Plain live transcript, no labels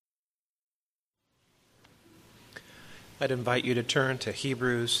I'd invite you to turn to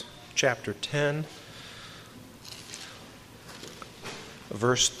Hebrews chapter 10,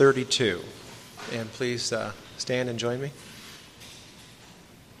 verse 32. And please stand and join me.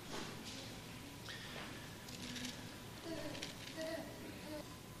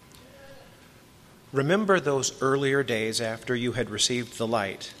 Remember those earlier days after you had received the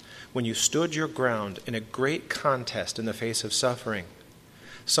light, when you stood your ground in a great contest in the face of suffering.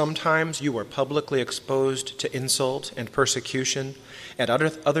 Sometimes you were publicly exposed to insult and persecution. At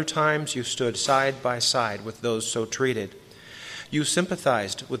other times you stood side by side with those so treated. You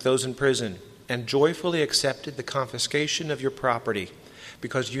sympathized with those in prison and joyfully accepted the confiscation of your property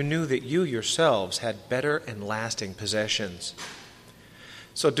because you knew that you yourselves had better and lasting possessions.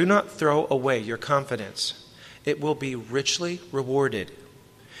 So do not throw away your confidence. It will be richly rewarded.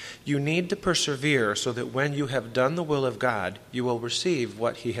 You need to persevere so that when you have done the will of God, you will receive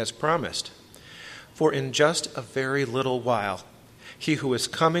what He has promised. For in just a very little while, He who is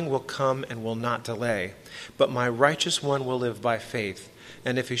coming will come and will not delay. But my righteous one will live by faith,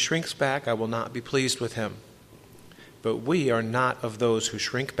 and if he shrinks back, I will not be pleased with him. But we are not of those who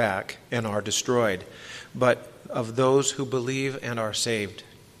shrink back and are destroyed, but of those who believe and are saved.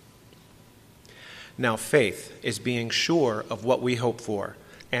 Now faith is being sure of what we hope for,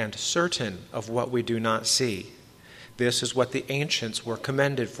 and certain of what we do not see. This is what the ancients were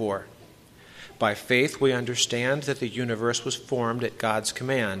commended for. By faith we understand that the universe was formed at God's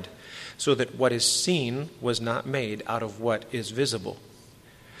command, so that what is seen was not made out of what is visible.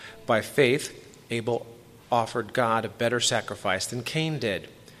 By faith Abel offered God a better sacrifice than Cain did.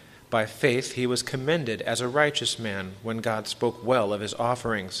 By faith he was commended as a righteous man when God spoke well of his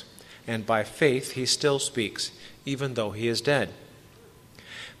offerings. And by faith he still speaks, even though he is dead.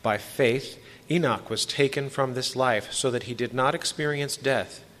 By faith Enoch was taken from this life so that he did not experience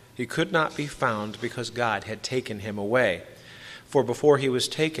death. He could not be found because God had taken him away. For before he was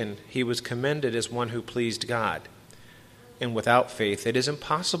taken, he was commended as one who pleased God. And without faith it is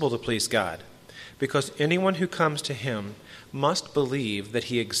impossible to please God, because anyone who comes to him must believe that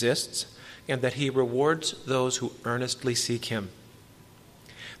he exists and that he rewards those who earnestly seek him.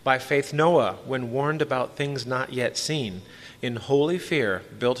 By faith Noah, when warned about things not yet seen, in holy fear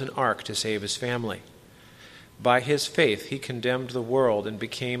built an ark to save his family. By his faith he condemned the world and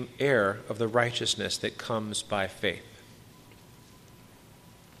became heir of the righteousness that comes by faith.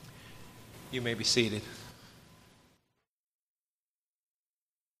 You may be seated.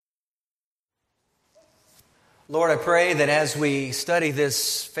 Lord, I pray that as we study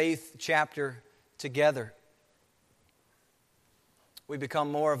this faith chapter together, we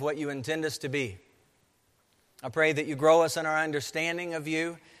become more of what you intend us to be. I pray that you grow us in our understanding of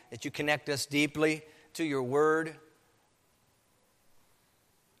you, that you connect us deeply to your word.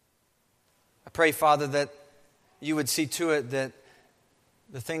 I pray, Father, that you would see to it that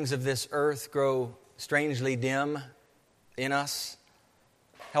the things of this earth grow strangely dim in us.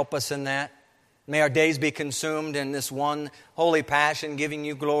 Help us in that. May our days be consumed in this one holy passion, giving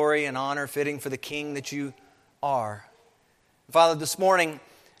you glory and honor, fitting for the King that you are. Father, this morning,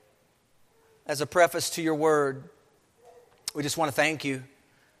 as a preface to your word, we just want to thank you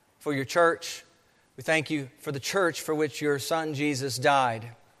for your church. We thank you for the church for which your Son Jesus died.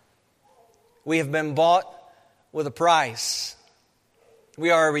 We have been bought with a price. We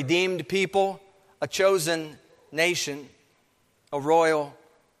are a redeemed people, a chosen nation, a royal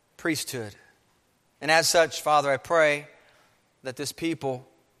priesthood. And as such, Father, I pray that this people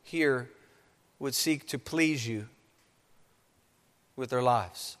here would seek to please you with their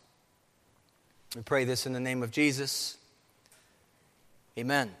lives. We pray this in the name of Jesus.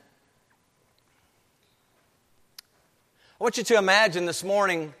 Amen. I want you to imagine this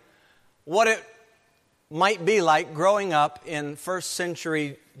morning what it might be like growing up in first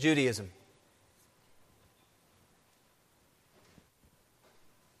century Judaism.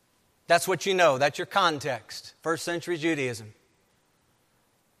 That's what you know. That's your context. First century Judaism.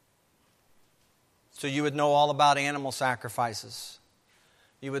 So you would know all about animal sacrifices.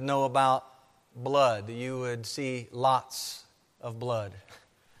 You would know about blood. You would see lots of blood.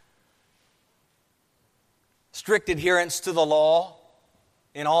 Strict adherence to the law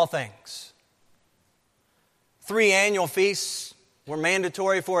in all things. 3 annual feasts were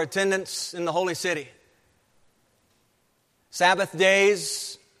mandatory for attendance in the holy city. Sabbath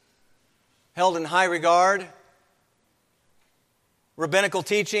days held in high regard. Rabbinical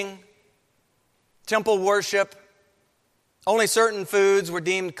teaching, temple worship. Only certain foods were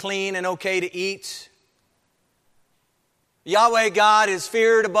deemed clean and okay to eat. Yahweh God is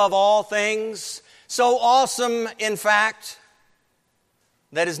feared above all things, so awesome, in fact,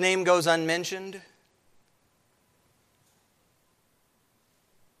 that His name goes unmentioned.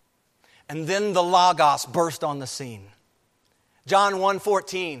 And then the Logos burst on the scene. John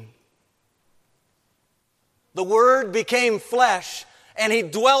 1:14. The Word became flesh, and He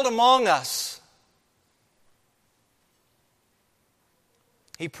dwelt among us.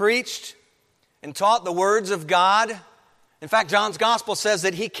 He preached and taught the words of God. In fact, John's Gospel says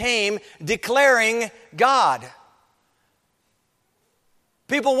that He came declaring God.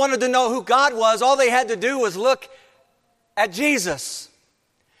 People wanted to know who God was. All they had to do was look at Jesus.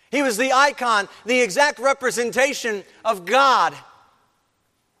 He was the icon, the exact representation of God.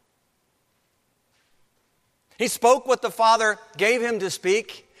 He spoke what the Father gave Him to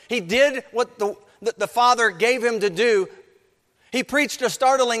speak. He did what the Father gave Him to do. He preached a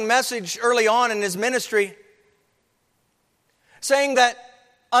startling message early on in His ministry, saying that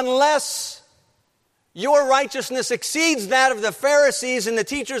unless your righteousness exceeds that of the Pharisees and the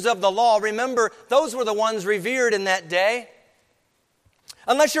teachers of the law, remember, those were the ones revered in that day.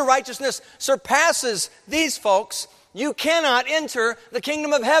 Unless your righteousness surpasses these folks, you cannot enter the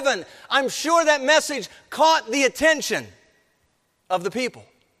kingdom of heaven. I'm sure that message caught the attention of the people.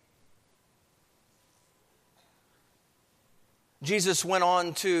 Jesus went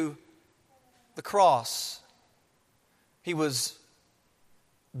on to the cross. He was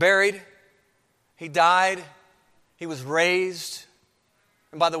buried. He died. He was raised.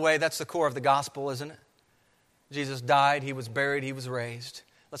 And by the way, that's the core of the gospel, isn't it? Jesus died, He was buried, He was raised.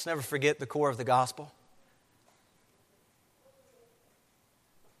 Let's never forget the core of the gospel.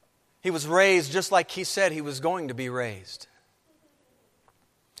 He was raised just like He said He was going to be raised.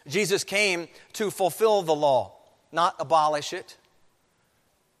 Jesus came to fulfill the law, not abolish it.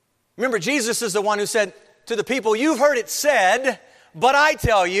 Remember, Jesus is the one who said to the people, you've heard it said, but I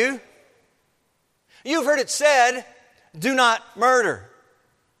tell you. You've heard it said, do not murder.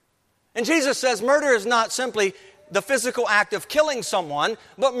 And Jesus says murder is not simply the physical act of killing someone,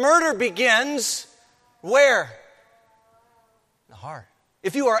 but murder begins where? The heart.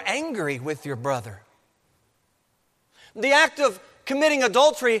 If you are angry with your brother. The act of committing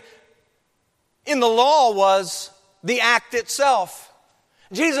adultery in the law was the act itself.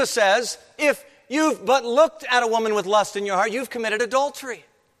 Jesus says, if you've but looked at a woman with lust in your heart, you've committed adultery.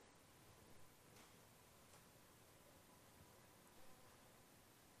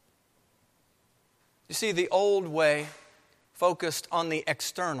 You see, the old way focused on the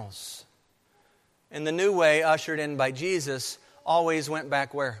externals, and the new way, ushered in by Jesus, always went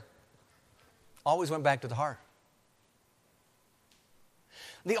back where? Always went back to the heart.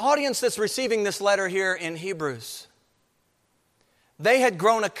 The audience that's receiving this letter here in Hebrews, they had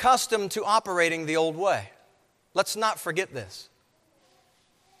grown accustomed to operating the old way. Let's not forget this.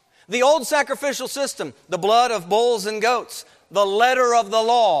 The old sacrificial system, the blood of bulls and goats, the letter of the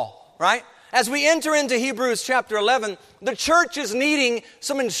law, right? As we enter into Hebrews chapter 11, the church is needing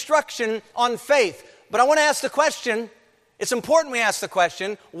some instruction on faith. But I want to ask the question, it's important we ask the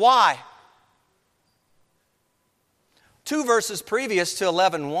question, why? 2 verses previous to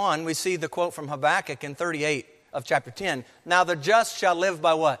 11:1, we see the quote from Habakkuk in 38 of chapter 10. Now the just shall live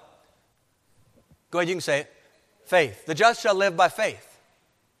by what? Go ahead, you can say it. Faith. The just shall live by faith.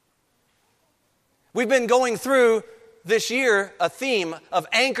 We've been going through this year a theme of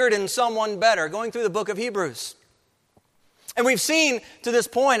anchored in someone better, going through the book of Hebrews. And we've seen to this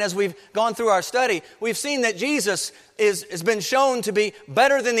point, as we've gone through our study, we've seen that Jesus has been shown to be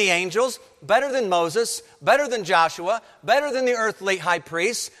better than the angels, better than Moses, better than Joshua, better than the earthly high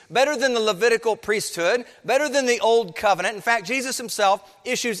priests, better than the Levitical priesthood, better than the old covenant. In fact, Jesus Himself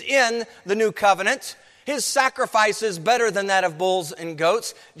issues in the new covenant. His sacrifice is better than that of bulls and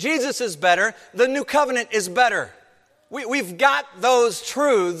goats. Jesus is better. The new covenant is better. We've got those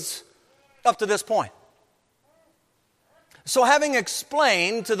truths up to this point. So having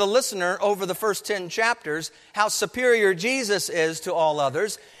explained to the listener over the first 10 chapters how superior Jesus is to all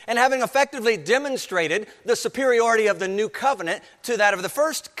others, and having effectively demonstrated the superiority of the new covenant to that of the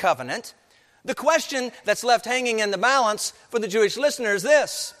first covenant, the question that's left hanging in the balance for the Jewish listener is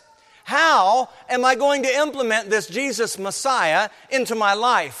this: how am I going to implement this Jesus Messiah into my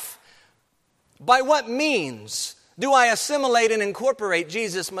life? By what means do I assimilate and incorporate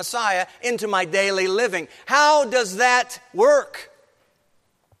Jesus Messiah into my daily living? How does that work?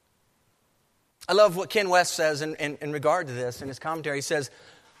 I love what Ken West says in regard to this in his commentary. He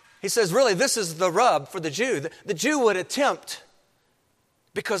says, really, this is the rub for the Jew. The Jew would attempt,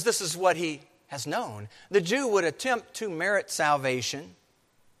 because this is what he has known, the Jew would attempt to merit salvation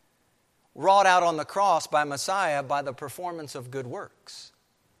wrought out on the cross by Messiah by the performance of good works.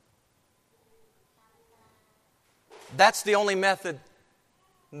 That's the only method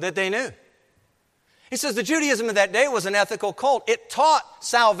that they knew. He says the Judaism of that day was an ethical cult. It taught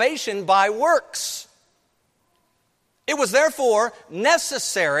salvation by works. It was therefore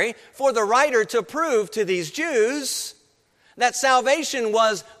necessary for the writer to prove to these Jews that salvation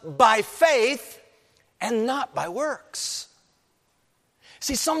was by faith and not by works.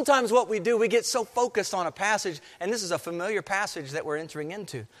 See, sometimes what we do, we get so focused on a passage, and this is a familiar passage that we're entering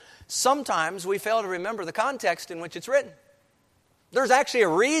into. Sometimes we fail to remember the context in which it's written. There's actually a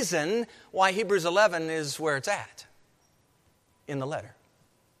reason why Hebrews 11 is where it's at in the letter.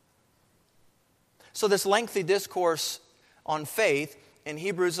 So this lengthy discourse on faith in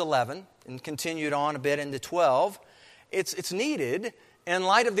Hebrews 11 and continued on a bit into 12, it's needed in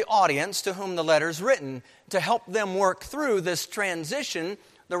light of the audience to whom the letter is written to help them work through this transition.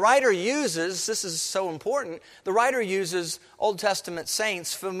 The writer uses, this is so important, the writer uses Old Testament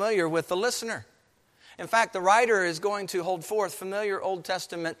saints familiar with the listener. In fact, the writer is going to hold forth familiar Old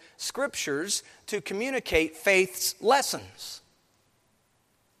Testament scriptures to communicate faith's lessons.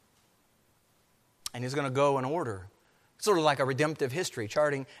 And he's going to go in order. Sort of like a redemptive history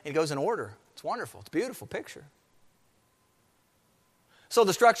charting. It goes in order. It's wonderful. It's a beautiful picture. So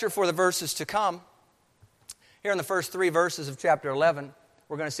the structure for the verses to come, here in the first 3 verses of chapter 11,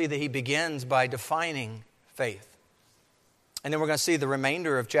 we're going to see that he begins by defining faith. And then we're going to see the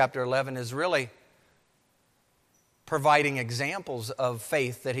remainder of chapter 11 is really providing examples of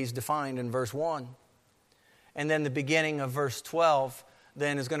faith that he's defined in verse 1. And then the beginning of verse 12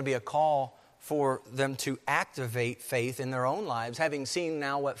 then is going to be a call for them to activate faith in their own lives, having seen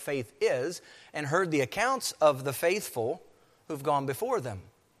now what faith is and heard the accounts of the faithful who've gone before them.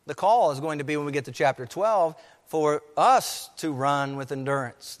 The call is going to be, when we get to chapter 12, for us to run with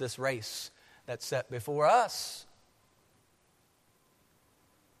endurance this race that's set before us.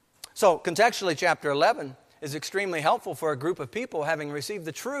 So contextually, chapter 11 is extremely helpful for a group of people having received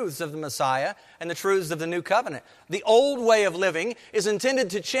the truths of the Messiah and the truths of the new covenant. The old way of living is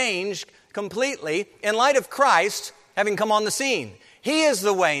intended to change completely in light of Christ having come on the scene. He is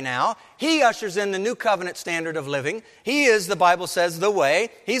the way now. He ushers in the new covenant standard of living. He is, the Bible says, the way.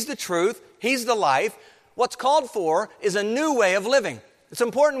 He's the truth. He's the life. What's called for is a new way of living. It's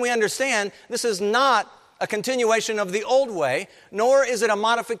important we understand this is not a continuation of the old way, nor is it a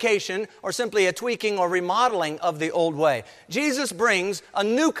modification or simply a tweaking or remodeling of the old way. Jesus brings a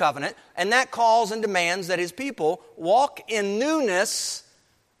new covenant, and that calls and demands that his people walk in newness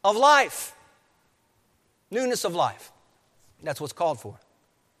of life. Newness of life. That's what's called for.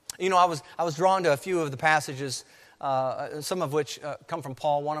 You know, I was drawn to a few of the passages, some of which come from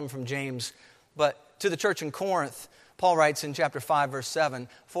Paul, one of them from James. But to the church in Corinth, Paul writes in chapter 5, verse 7,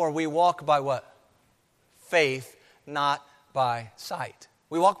 "For we walk by what? Faith, not by sight."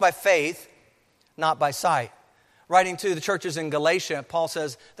 We walk by faith, not by sight. Writing to the churches in Galatia, Paul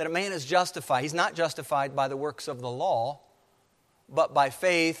says that a man is justified. He's not justified by the works of the law, but by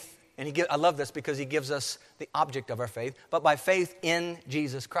faith. And I love this because he gives us the object of our faith, but by faith in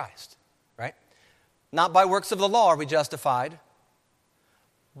Jesus Christ, right? Not by works of the law are we justified,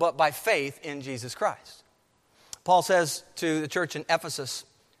 but by faith in Jesus Christ. Paul says to the church in Ephesus,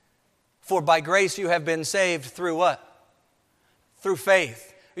 "For by grace you have been saved through what? Through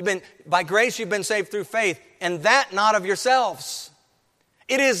faith." By grace you've been saved through faith, and that not of yourselves.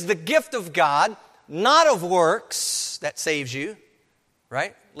 It is the gift of God, not of works, that saves you,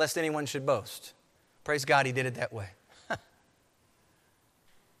 right? Lest anyone should boast. Praise God, he did it that way.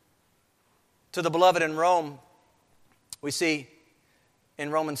 To the beloved in Rome, we see in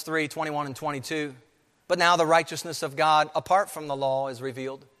Romans 3, 21 and 22, "But now the righteousness of God apart from the law is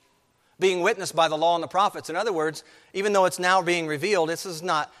revealed, being witnessed by the law and the prophets." In other words, even though it's now being revealed, this is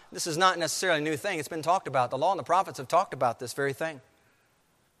not necessarily a new thing. It's been talked about. The law and the prophets have talked about this very thing.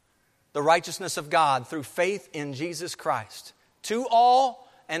 The righteousness of God through faith in Jesus Christ, to all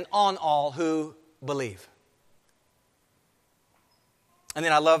and on all who believe. And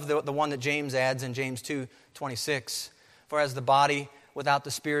then I love the one that James adds in James 2:26. "For as the body without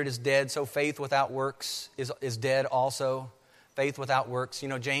the spirit is dead, so faith without works is dead also." Faith without works. You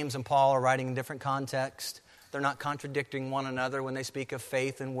know, James and Paul are writing in different contexts. They're not contradicting one another when they speak of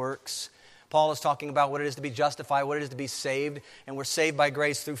faith and works. Paul is talking about what it is to be justified, what it is to be saved, and we're saved by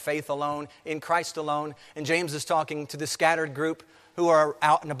grace through faith alone, in Christ alone. And James is talking to the scattered group who are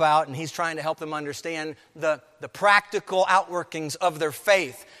out and about, and he's trying to help them understand the practical outworkings of their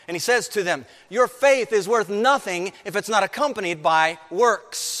faith. And he says to them, your faith is worth nothing if it's not accompanied by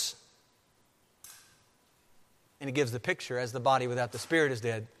works. And he gives the picture, as the body without the spirit is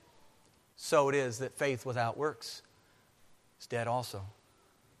dead, so it is that faith without works is dead also.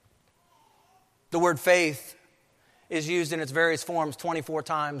 The word faith is used in its various forms 24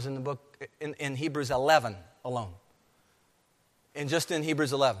 times in the book, in Hebrews 11 alone. And just in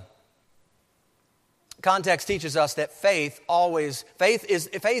Hebrews 11. Context teaches us that faith is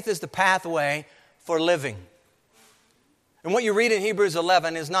the pathway for living. And what you read in Hebrews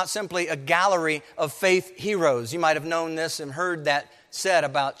 11 is not simply a gallery of faith heroes. You might have known this and heard that said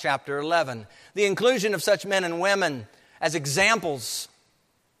about chapter 11. The inclusion of such men and women as examples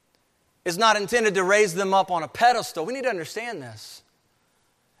is not intended to raise them up on a pedestal. We need to understand this.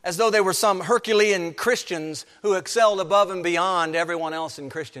 As though they were some Herculean Christians who excelled above and beyond everyone else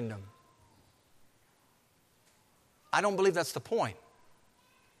in Christendom. I don't believe that's the point.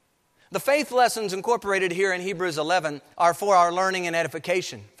 The faith lessons incorporated here in Hebrews 11 are for our learning and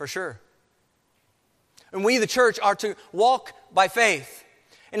edification, for sure. And we, the church, are to walk by faith.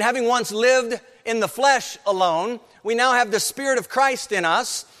 And having once lived in the flesh alone, we now have the Spirit of Christ in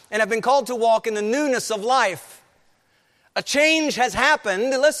us and have been called to walk in the newness of life. A change has happened.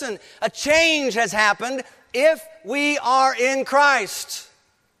 Listen, a change has happened if we are in Christ.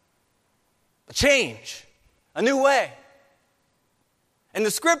 A change. A new way. And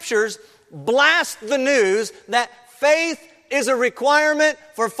the Scriptures blast the news that faith is a requirement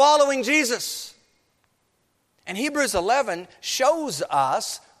for following Jesus. And Hebrews 11 shows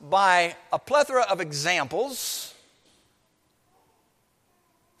us by a plethora of examples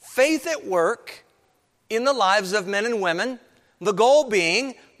faith at work in the lives of men and women, the goal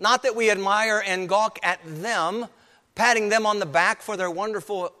being not that we admire and gawk at them, patting them on the back for their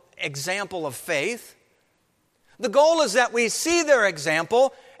wonderful example of faith. The goal is that we see their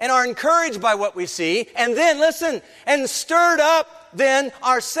example and are encouraged by what we see, and then, listen, and stirred up then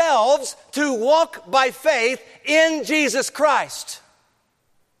ourselves to walk by faith in Jesus Christ.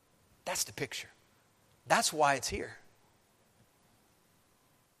 That's the picture. That's why it's here.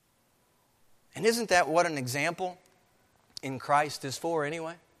 And isn't that what an example in Christ is for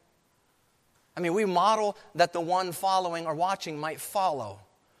anyway? I mean, we model that the one following or watching might follow.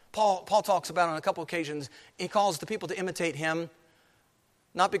 Paul talks about on a couple occasions, he calls the people to imitate him,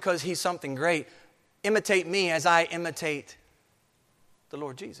 not because he's something great. Imitate me as I imitate the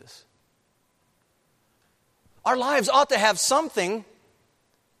Lord Jesus. Our lives ought to have something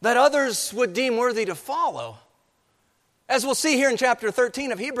that others would deem worthy to follow. As we'll see here in chapter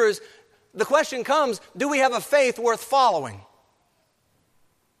 13 of Hebrews, the question comes, do we have a faith worth following?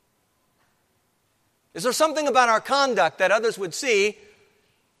 Is there something about our conduct that others would see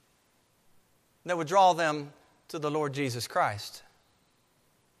that would draw them to the Lord Jesus Christ?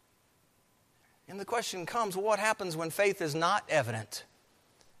 And the question comes, well, what happens when faith is not evident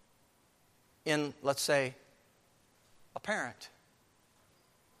in, let's say, a parent?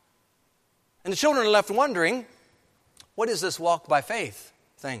 And the children are left wondering, what is this walk by faith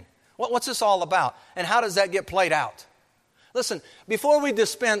thing? What's this all about? And how does that get played out? Listen, before we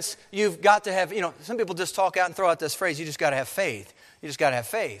dispense, you've got to have, some people just talk out and throw out this phrase, you just got to have faith. You just got to have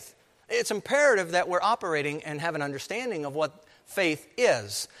faith. It's imperative that we're operating and have an understanding of what faith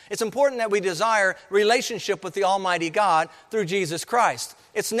is. It's important that we desire relationship with the Almighty God through Jesus Christ.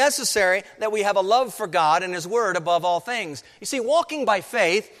 It's necessary that we have a love for God and His Word above all things. You see, walking by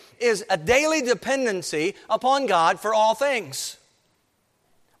faith is a daily dependency upon God for all things.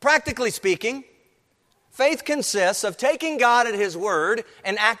 Practically speaking, faith consists of taking God at His Word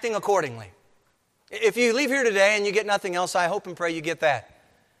and acting accordingly. If you leave here today and you get nothing else, I hope and pray you get that.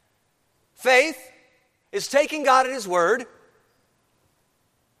 Faith is taking God at His Word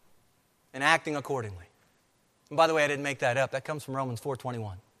and acting accordingly. And by the way, I didn't make that up. That comes from Romans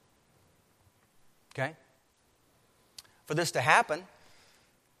 4:21. Okay? For this to happen,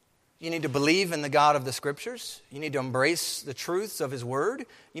 you need to believe in the God of the Scriptures. You need to embrace the truths of His Word.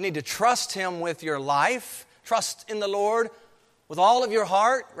 You need to trust Him with your life. Trust in the Lord with all of your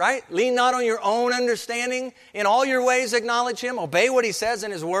heart, right? Lean not on your own understanding. In all your ways acknowledge Him. Obey what He says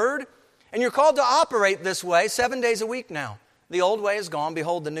in His Word. And you're called to operate this way 7 days a week now. The old way is gone.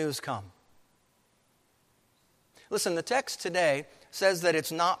 Behold, the new has come. Listen, the text today says that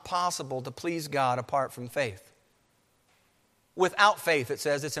it's not possible to please God apart from faith. Without faith, it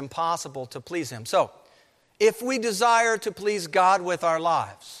says it's impossible to please Him. So, if we desire to please God with our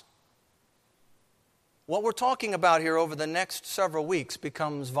lives, what we're talking about here over the next several weeks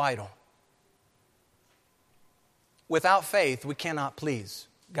becomes vital. Without faith, we cannot please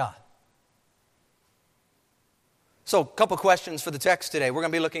God. So, a couple questions for the text today. We're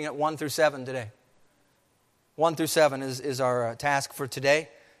going to be looking at 1 through 7 today. 1 through 7 is our task for today.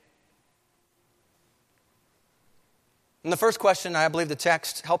 And the first question I believe the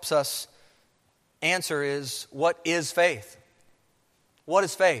text helps us answer is, what is faith? What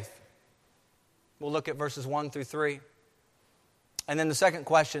is faith? We'll look at verses 1 through 3. And then the second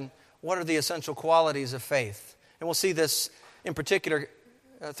question, what are the essential qualities of faith? And we'll see this in particular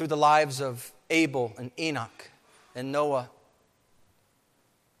through the lives of Abel and Enoch and Noah.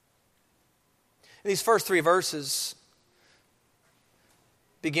 These first 3 verses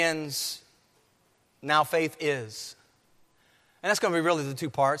begins, now faith is. And that's going to be really the 2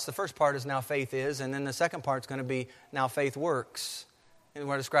 parts. The first part is now faith is, and then the second part is going to be now faith works. And we're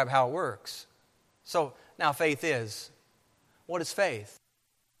going to describe how it works. So, now faith is. What is faith?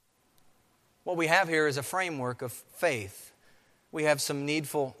 What we have here is a framework of faith. We have some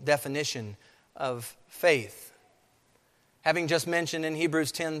needful definition of faith. Having just mentioned in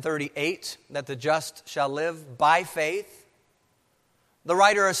Hebrews 10:38 that the just shall live by faith, the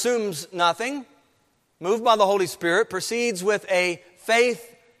writer assumes nothing, moved by the Holy Spirit, proceeds with a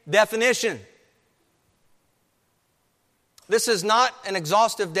faith definition. This is not an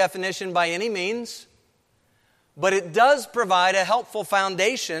exhaustive definition by any means, but it does provide a helpful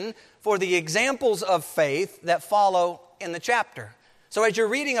foundation for the examples of faith that follow in the chapter. So as you're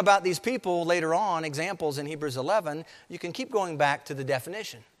reading about these people later on, examples in Hebrews 11, you can keep going back to the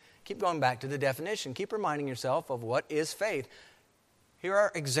definition. Keep going back to the definition. Keep reminding yourself of what is faith. Here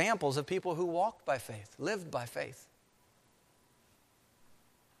are examples of people who walked by faith, lived by faith.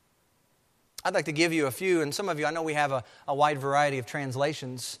 I'd like to give you a few, and some of you, I know we have a wide variety of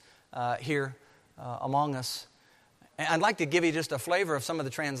translations here among us. And I'd like to give you just a flavor of some of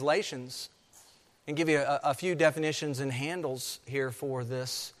the translations and give you a few definitions and handles here for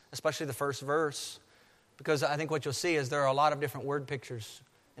this, especially the first verse, because I think what you'll see is there are a lot of different word pictures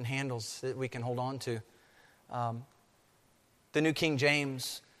and handles that we can hold on to. The New King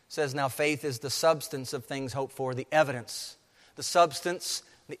James says, now faith is the substance of things hoped for, the evidence. The substance,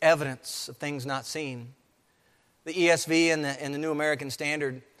 the evidence of things not seen. The ESV and the New American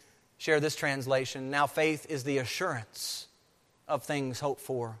Standard share this translation. Now faith is the assurance of things hoped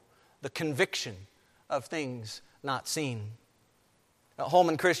for, the conviction of things not seen.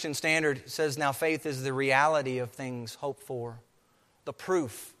 Holman Christian Standard says, now faith is the reality of things hoped for, the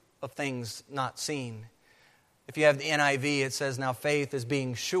proof of things not seen. If you have the NIV, it says, now faith is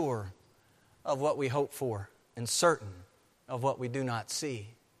being sure of what we hope for and certain of what we do not see.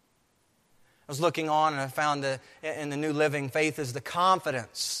 I was looking on and I found that in the New Living, faith is the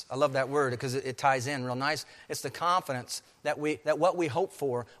confidence. I love that word because it ties in real nice. It's the confidence that what we hope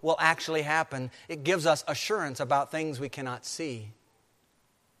for will actually happen. It gives us assurance about things we cannot see.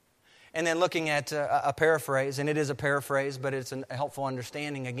 And then looking at a paraphrase, and it is a paraphrase, but it's a helpful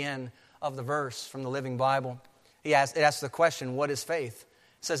understanding again of the verse from the Living Bible. It asks the question, what is faith?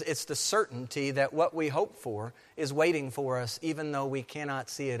 It says it's the certainty that what we hope for is waiting for us even though we cannot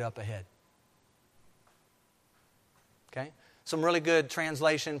see it up ahead. Okay? Some really good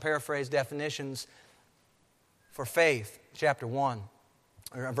translation, paraphrase definitions for faith, chapter 1,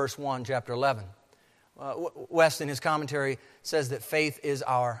 or verse 1, chapter 11. West in his commentary says that faith is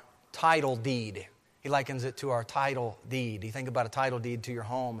our title deed. He likens it to our title deed. You think about a title deed to your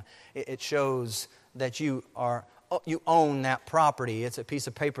home. It shows that you own that property. It's a piece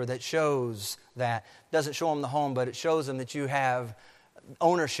of paper that shows that. It doesn't show them the home, but it shows them that you have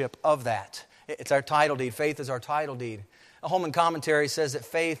ownership of that. It's our title deed. Faith is our title deed. A Holman commentary says that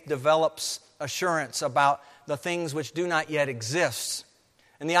faith develops assurance about the things which do not yet exist.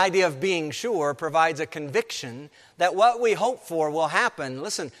 And the idea of being sure provides a conviction that what we hope for will happen.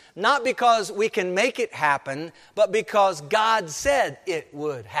 Listen, not because we can make it happen, but because God said it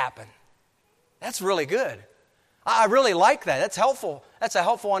would happen. That's really good. I really like that. That's helpful. That's a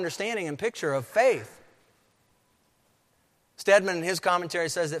helpful understanding and picture of faith. Stedman in his commentary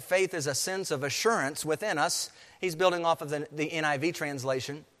says that faith is a sense of assurance within us. He's building off of the NIV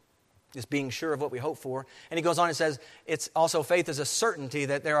translation, just being sure of what we hope for. And he goes on and says, it's also faith is a certainty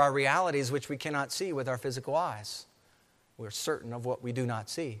that there are realities which we cannot see with our physical eyes. We're certain of what we do not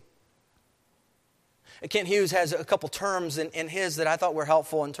see. Kent Hughes has a couple terms in his that I thought were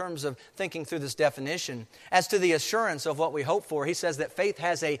helpful in terms of thinking through this definition. As to the assurance of what we hope for, he says that faith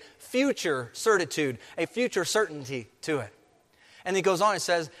has a future certitude, a future certainty to it. And he goes on and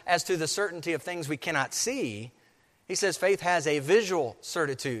says, as to the certainty of things we cannot see, he says faith has a visual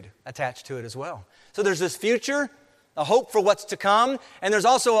certitude attached to it as well. So there's this future, a hope for what's to come, and there's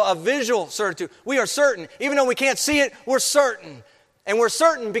also a visual certitude. We are certain. Even though we can't see it, we're certain. And we're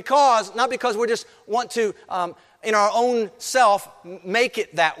certain because, not because we just want to, in our own self, make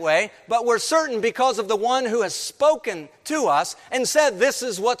it that way, but we're certain because of the one who has spoken to us and said this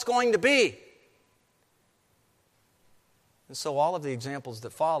is what's going to be. And so all of the examples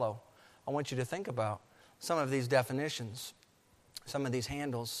that follow, I want you to think about some of these definitions, some of these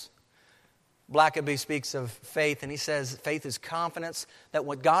handles. Blackaby speaks of faith, and he says faith is confidence that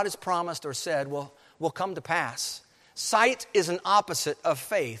what God has promised or said will come to pass. Sight is an opposite of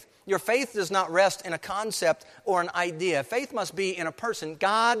faith. Your faith does not rest in a concept or an idea. Faith must be in a person,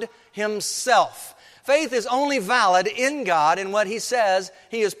 God Himself. Faith is only valid in God in what He says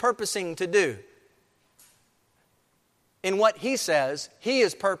He is purposing to do. In what He says He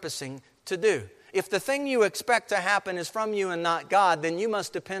is purposing to do. If the thing you expect to happen is from you and not God, then you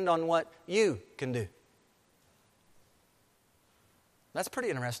must depend on what you can do. That's pretty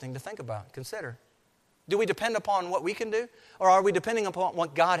interesting to think about, consider. Do we depend upon what we can do, or are we depending upon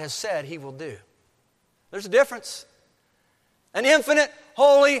what God has said He will do? There's a difference. An infinite,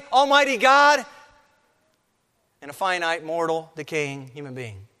 holy, almighty God and a finite, mortal, decaying human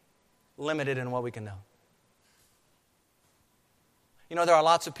being, limited in what we can know. You know, there are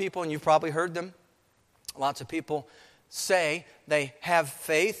lots of people, and you've probably heard them, lots of people say they have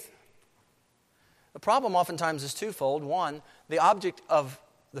faith. The problem oftentimes is twofold. One, the object of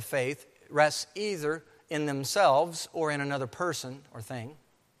the faith rests either in themselves or in another person or thing.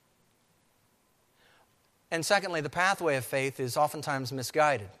 And secondly, the pathway of faith is oftentimes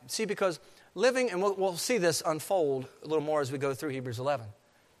misguided. See, because living, and we'll see this unfold a little more as we go through Hebrews 11.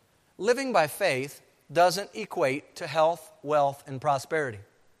 Living by faith doesn't equate to health, wealth, and prosperity.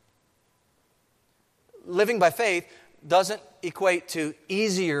 Living by faith doesn't equate to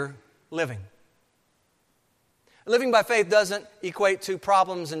easier living. Living by faith doesn't equate to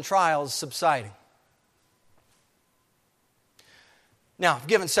problems and trials subsiding. Now, I've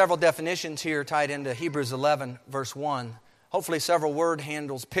given several definitions here tied into Hebrews 11, verse 1. Hopefully several word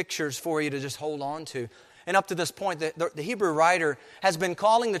handles, pictures for you to just hold on to. And up to this point, the Hebrew writer has been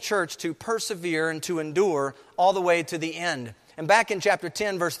calling the church to persevere and to endure all the way to the end. And back in chapter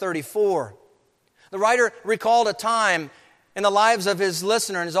 10, verse 34, the writer recalled a time in the lives of his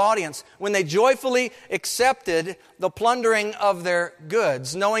listener and his audience when they joyfully accepted the plundering of their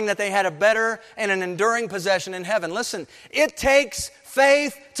goods, knowing that they had a better and an enduring possession in heaven. Listen, it takes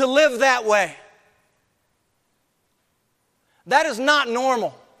faith to live that way. That is not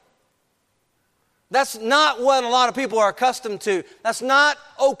normal. That's not what a lot of people are accustomed to. That's not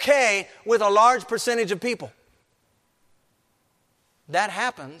okay with a large percentage of people. That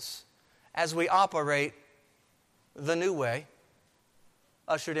happens as we operate the new way,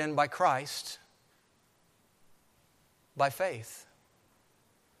 ushered in by Christ, by faith.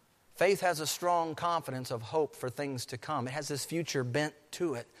 Faith has a strong confidence of hope for things to come. It has this future bent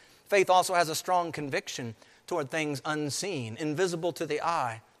to it. Faith also has a strong conviction toward things unseen, invisible to the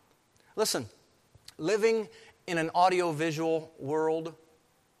eye. Listen, living in an audiovisual world,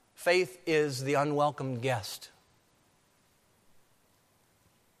 faith is the unwelcome guest.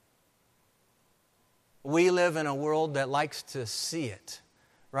 We live in a world that likes to see it,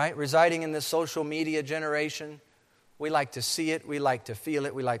 right? Residing in this social media generation, we like to see it, we like to feel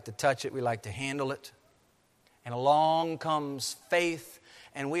it, we like to touch it, we like to handle it. And along comes faith,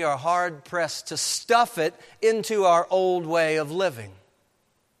 and we are hard-pressed to stuff it into our old way of living.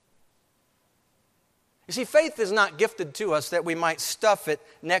 You see, faith is not gifted to us that we might stuff it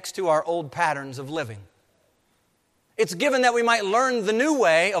next to our old patterns of living. It's given that we might learn the new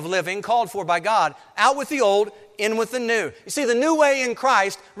way of living called for by God. Out with the old, in with the new. You see, the new way in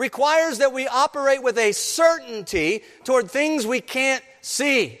Christ requires that we operate with a certainty toward things we can't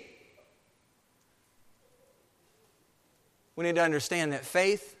see. We need to understand that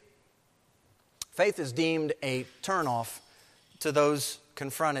faith is deemed a turnoff to those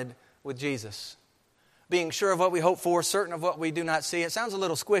confronted with Jesus. Being sure of what we hope for, certain of what we do not see. It sounds a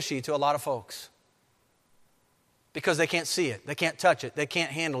little squishy to a lot of folks. Because they can't see it, they can't touch it, they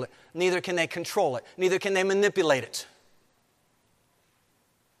can't handle it. Neither can they control it, neither can they manipulate it.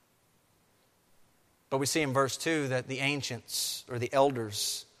 But we see in verse 2 that the ancients, or the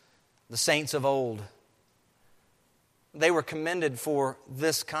elders, the saints of old, they were commended for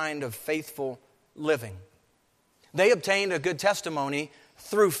this kind of faithful living. They obtained a good testimony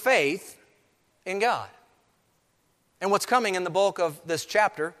through faith in God. And what's coming in the bulk of this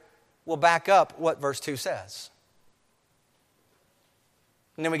chapter will back up what verse 2 says.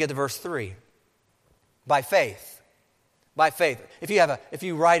 And then we get to verse 3. By faith. By faith. If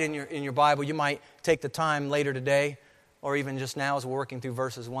you write in your Bible, you might take the time later today, or even just now as we're working through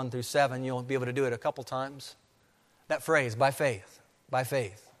verses 1 through 7, you'll be able to do it a couple times. That phrase, by faith, by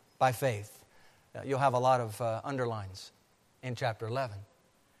faith, by faith. You'll have a lot of underlines in chapter 11.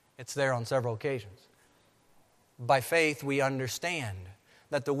 It's there on several occasions. By faith we understand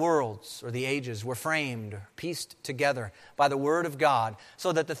that the worlds or the ages were framed, pieced together by the Word of God,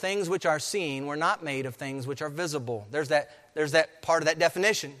 so that the things which are seen were not made of things which are visible. There's that there's that part of that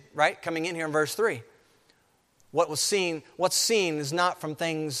definition, right? Coming in here in verse 3. What's seen is not from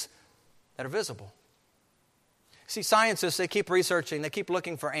things that are visible. See, scientists, they keep researching, they keep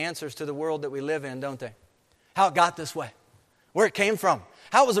looking for answers to the world that we live in, don't they? How it got this way, where it came from,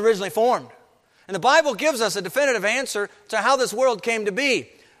 how it was originally formed. And the Bible gives us a definitive answer to how this world came to be.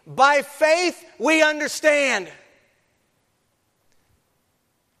 By faith, we understand.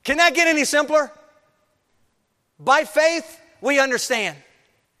 Can that get any simpler? By faith, we understand.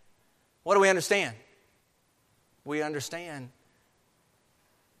 What do we understand? We understand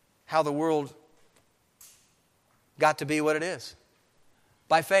how the world got to be what it is.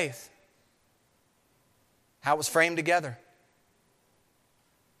 By faith. How it was framed together.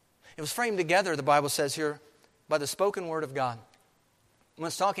 It was framed together, the Bible says here, by the spoken word of God. When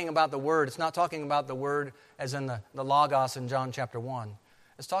it's talking about the word, it's not talking about the word as in the Logos in John chapter 1.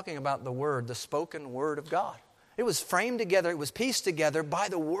 It's talking about the word, the spoken word of God. It was framed together, it was pieced together by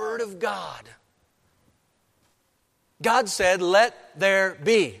the word of God. God said, let there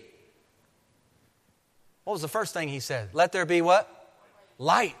be. What was the first thing He said? Let there be what?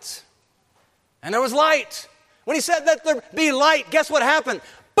 Light. And there was light. When He said, let there be light, guess what happened?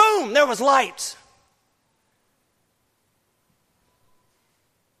 Boom, there was light.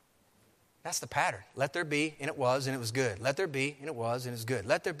 That's the pattern. Let there be, and it was good. Let there be, and it was, and it was good.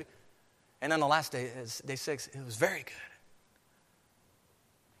 Let there be. And on the last day, day 6, it was very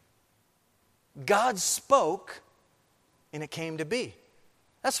good. God spoke, and it came to be.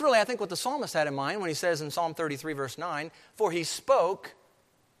 That's really, I think, what the psalmist had in mind when he says in Psalm 33, verse 9, for He spoke,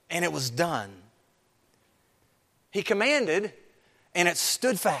 and it was done. He commanded, and it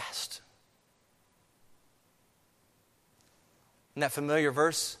stood fast. And that familiar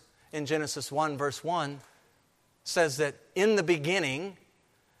verse in Genesis 1, verse 1, says that in the beginning,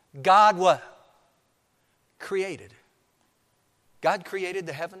 God what? Created. God created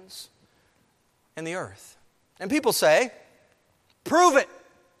the heavens and the earth. And people say, prove it.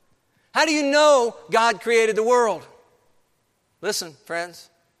 How do you know God created the world? Listen, friends.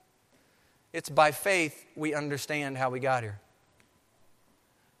 It's by faith we understand how we got here.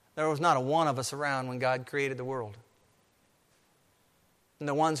 There was not a one of us around when God created the world. And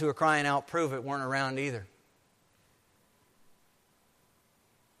the ones who were crying out, prove it, weren't around either.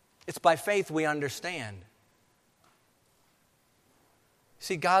 It's by faith we understand.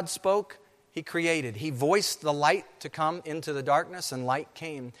 See, God spoke, He created. He voiced the light to come into the darkness, and light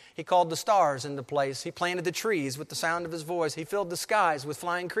came. He called the stars into place. He planted the trees with the sound of His voice. He filled the skies with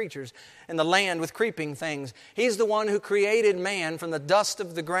flying creatures and the land with creeping things. He's the one who created man from the dust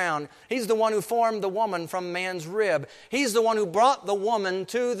of the ground. He's the one who formed the woman from man's rib. He's the one who brought the woman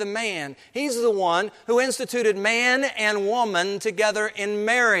to the man. He's the one who instituted man and woman together in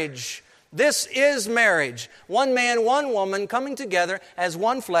marriage. This is marriage. One man, one woman coming together as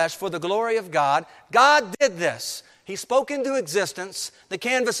one flesh for the glory of God. God did this. He spoke into existence the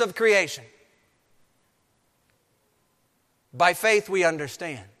canvas of creation. By faith we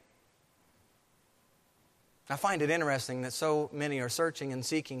understand. I find it interesting that so many are searching and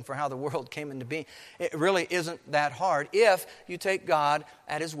seeking for how the world came into being. It really isn't that hard if you take God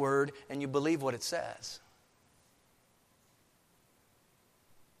at His word and you believe what it says.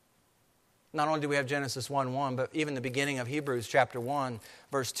 Not only do we have Genesis 1:1, but even the beginning of Hebrews chapter 1,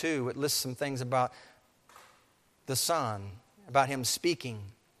 verse 2, it lists some things about the Son, about Him speaking,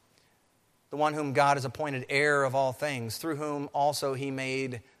 the one whom God has appointed heir of all things, through whom also He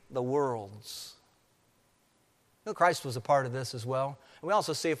made the worlds. You know, Christ was a part of this as well. And we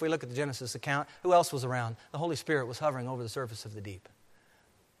also see, if we look at the Genesis account, who else was around? The Holy Spirit was hovering over the surface of the deep.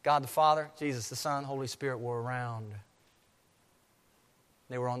 God the Father, Jesus the Son, Holy Spirit were around.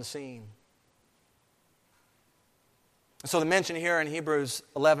 They were on the scene. So the mention here in Hebrews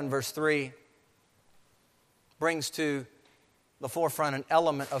 11, verse 3, brings to the forefront an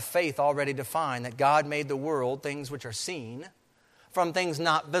element of faith already defined, that God made the world, things which are seen, from things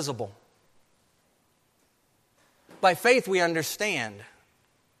not visible. By faith we understand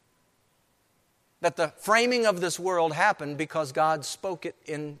that the framing of this world happened because God spoke it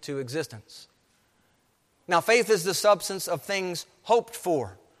into existence. Now, faith is the substance of things hoped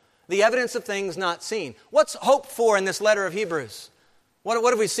for, the evidence of things not seen. What's hoped for in this letter of Hebrews? What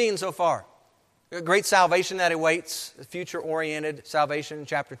have we seen so far? A great salvation that awaits, future-oriented salvation in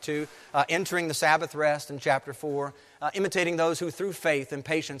chapter 2, entering the Sabbath rest in chapter 4, imitating those who through faith and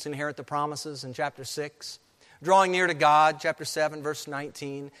patience inherit the promises in chapter 6, drawing near to God, chapter 7, verse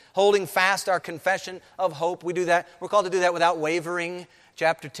 19, holding fast our confession of hope. We do that. We're called to do that without wavering.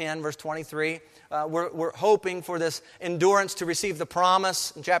 chapter 10, verse 23. We're hoping for this endurance to receive the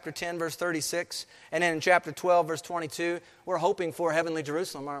promise in chapter 10, verse 36. And then in chapter 12, verse 22, we're hoping for heavenly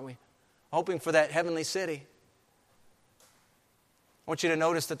Jerusalem, aren't we? Hoping for that heavenly city. I want you to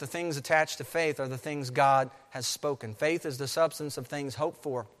notice that the things attached to faith are the things God has spoken. Faith is the substance of things hoped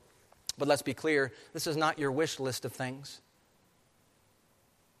for. But let's be clear, this is not your wish list of things.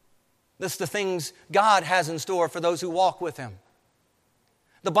 This is the things God has in store for those who walk with Him.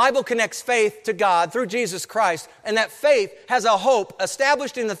 The Bible connects faith to God through Jesus Christ, and that faith has a hope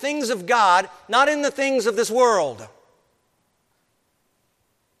established in the things of God, not in the things of this world.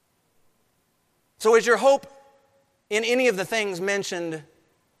 So is your hope in any of the things mentioned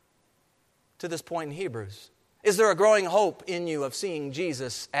to this point in Hebrews? Is there a growing hope in you of seeing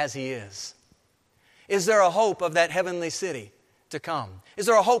Jesus as He is? Is there a hope of that heavenly city to come? Is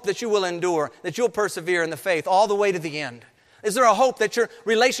there a hope that you will endure, that you'll persevere in the faith all the way to the end? Is there a hope that your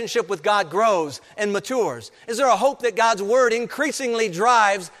relationship with God grows and matures? Is there a hope that God's Word increasingly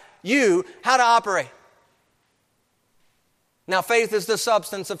drives you how to operate? Now, faith is the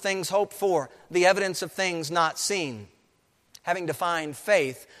substance of things hoped for, the evidence of things not seen. Having defined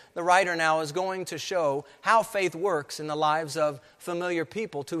faith, the writer now is going to show how faith works in the lives of familiar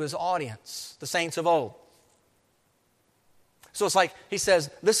people to his audience, the saints of old. So it's like he says,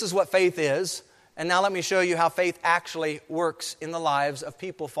 this is what faith is, and now let me show you how faith actually works in the lives of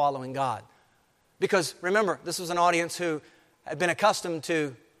people following God. Because remember, this was an audience who had been accustomed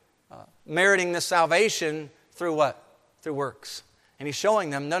to meriting this salvation through what? Through works. And he's showing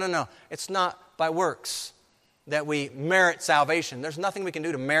them, no, it's not by works that we merit salvation. There's nothing we can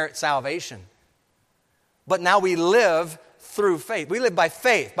do to merit salvation. But now we live through faith. We live by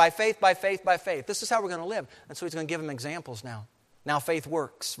faith, by faith, by faith, by faith. This is how we're going to live. And so he's going to give them examples now. Now faith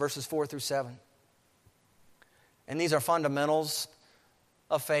works, verses 4 through 7. And these are fundamentals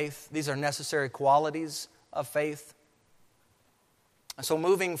of faith. These are necessary qualities of faith. So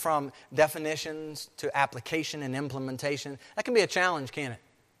moving from definitions to application and implementation, that can be a challenge, can't it?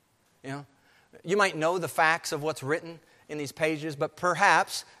 You know, you might know the facts of what's written in these pages, but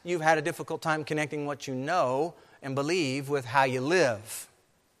perhaps you've had a difficult time connecting what you know and believe with how you live.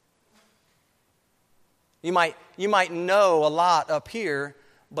 You might know a lot up here,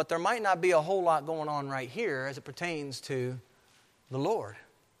 but there might not be a whole lot going on right here as it pertains to the Lord.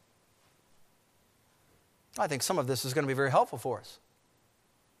 I think some of this is going to be very helpful for us.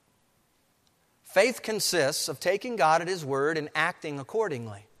 Faith consists of taking God at His word and acting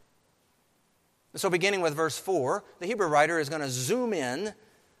accordingly. So beginning with verse 4, the Hebrew writer is going to zoom in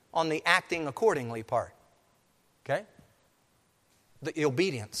on the acting accordingly part. Okay? The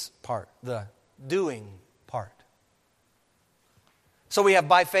obedience part, the doing part. So we have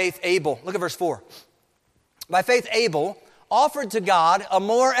by faith Abel. Look at verse 4. By faith Abel offered to God a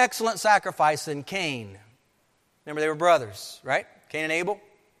more excellent sacrifice than Cain. Remember, they were brothers, right? Cain and Abel.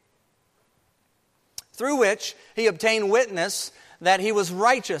 Through which he obtained witness that he was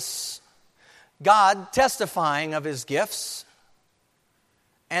righteous, God testifying of his gifts,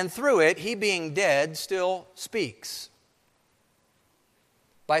 and through it, he being dead still speaks.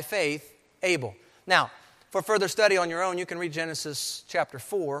 By faith, Abel. Now, for further study on your own, you can read Genesis chapter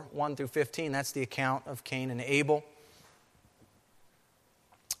 4, 1 through 15. That's the account of Cain and Abel.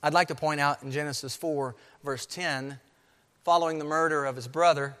 I'd like to point out in Genesis 4, verse 10, following the murder of his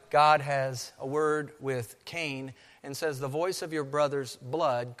brother, God has a word with Cain and says, "The voice of your brother's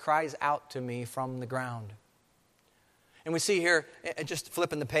blood cries out to me from the ground." And we see here, just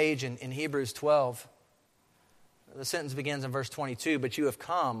flipping the page in Hebrews 12, the sentence begins in verse 22, "But you have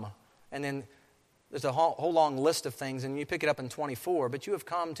come," and then there's a whole long list of things, and you pick it up in 24, "But you have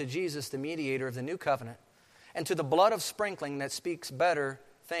come to Jesus, the mediator of the new covenant, and to the blood of sprinkling that speaks better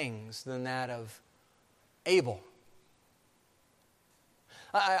things than that of Abel."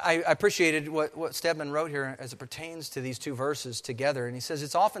 I appreciated what Stedman wrote here as it pertains to these two verses together. And he says,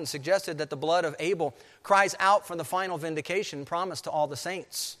 it's often suggested that the blood of Abel cries out for the final vindication promised to all the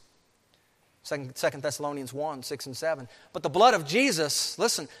saints. 2 Thessalonians 1, 6 and 7. But the blood of Jesus,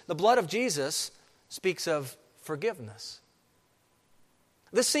 listen, the blood of Jesus speaks of forgiveness.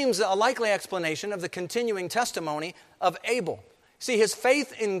 This seems a likely explanation of the continuing testimony of Abel. See, his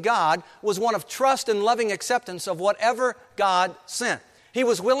faith in God was one of trust and loving acceptance of whatever God sent. He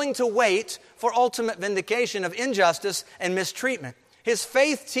was willing to wait for ultimate vindication of injustice and mistreatment. His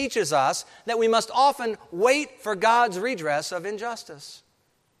faith teaches us that we must often wait for God's redress of injustice.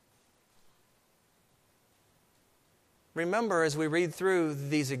 Remember, as we read through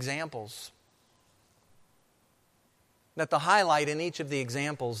these examples, that the highlight in each of the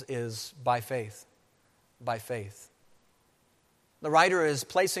examples is by faith. By faith. The writer is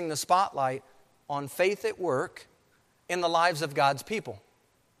placing the spotlight on faith at work in the lives of God's people.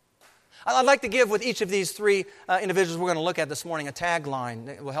 I'd like to give with each of these three individuals we're going to look at this morning a tagline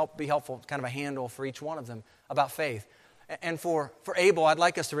that will be helpful, kind of a handle for each one of them about faith. And for Abel, I'd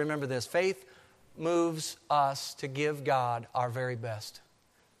like us to remember this. Faith moves us to give God our very best.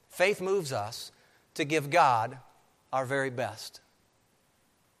 Faith moves us to give God our very best.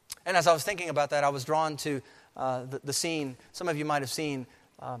 And as I was thinking about that, I was drawn to the scene. Some of you might have seen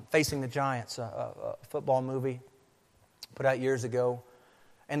Facing the Giants, a football movie put out years ago.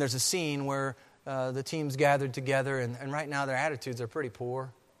 And there's a scene where the team's gathered together, and right now their attitudes are pretty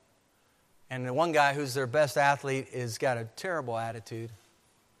poor. And the one guy who's their best athlete has got a terrible attitude.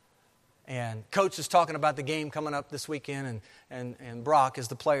 And coach is talking about the game coming up this weekend, and Brock is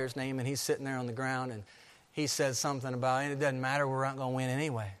the player's name, and he's sitting there on the ground, and he says something about, it doesn't matter, we're not going to win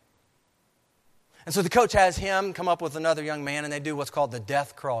anyway. And so the coach has him come up with another young man, and they do what's called the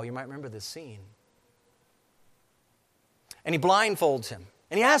death crawl. You might remember this scene. And he blindfolds him,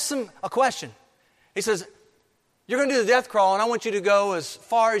 and he asks him a question. He says, you're going to do the death crawl, and I want you to go as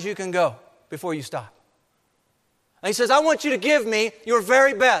far as you can go before you stop. And he says, I want you to give me your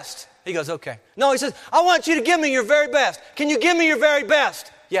very best. He goes, okay. No, he says, I want you to give me your very best. Can you give me your very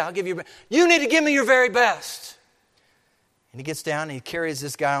best? Yeah, I'll give you your best. You need to give me your very best. And he gets down and he carries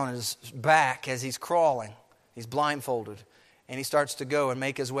this guy on his back as he's crawling. He's blindfolded. And he starts to go and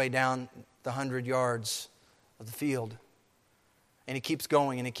make his way down the 100 yards of the field. And he keeps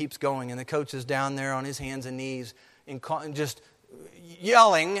going and he keeps going. And the coach is down there on his hands and knees and just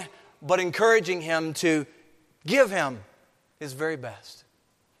yelling, but encouraging him to give him his very best.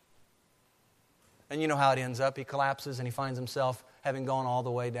 And you know how it ends up. He collapses and he finds himself having gone all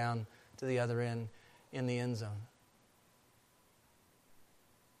the way down to the other end in the end zone.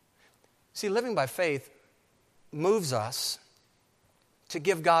 See, living by faith moves us to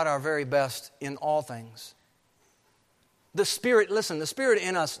give God our very best in all things. The Spirit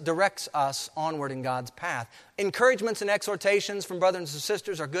in us directs us onward in God's path. Encouragements and exhortations from brothers and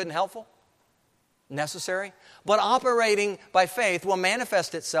sisters are good and helpful, necessary. But operating by faith will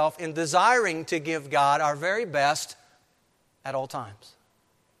manifest itself in desiring to give God our very best at all times.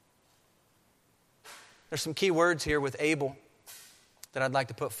 There's some key words here with Abel that I'd like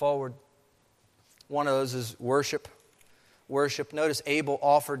to put forward. One of those is worship. Worship. Notice Abel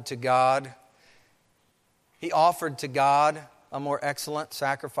offered to God. He offered to God a more excellent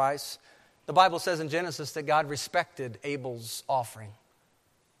sacrifice. The Bible says in Genesis that God respected Abel's offering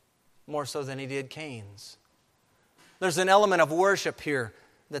more so than he did Cain's. There's an element of worship here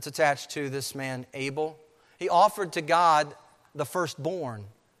that's attached to this man Abel. He offered to God the firstborn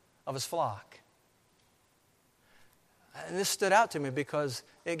of his flock. And this stood out to me because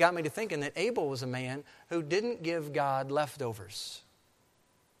it got me to thinking that Abel was a man who didn't give God leftovers.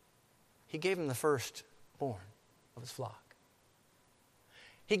 He gave him the firstborn of his flock.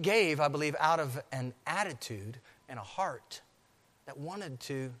 He gave, I believe, out of an attitude and a heart that wanted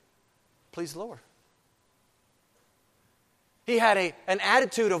to please the Lord. He had an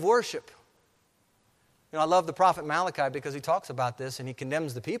attitude of worship. You know, I love the prophet Malachi because he talks about this and he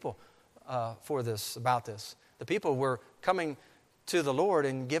condemns the people about this. The people were coming to the Lord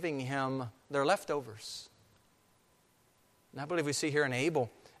and giving him their leftovers. And I believe we see here in Abel,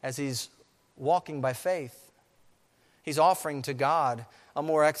 as he's walking by faith, he's offering to God a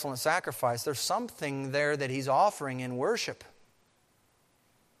more excellent sacrifice. There's something there that he's offering in worship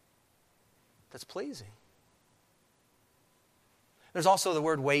that's pleasing. There's also the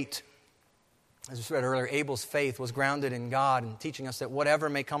word wait. As we read earlier, Abel's faith was grounded in God and teaching us that whatever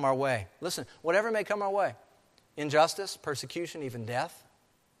may come our way. Listen, whatever may come our way. Injustice, persecution, even death.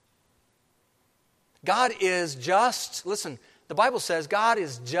 God is just. Listen, the Bible says God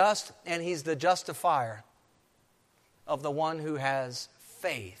is just and He's the justifier of the one who has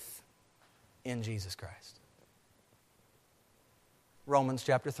faith in Jesus Christ. Romans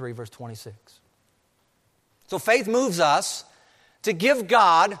chapter 3, verse 26. So faith moves us to give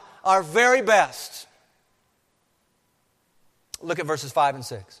God our very best. Look at verses 5 and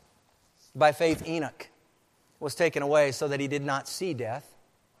 6. By faith Enoch was taken away so that he did not see death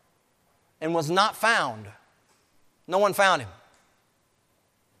and was not found. No one found him.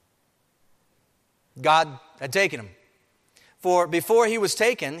 God had taken him. For before he was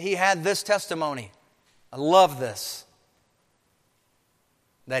taken, he had this testimony. I love this.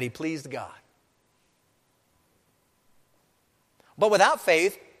 That he pleased God. But without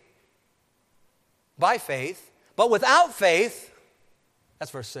faith, by faith, but without faith, that's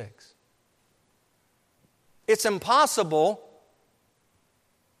verse 6. It's impossible.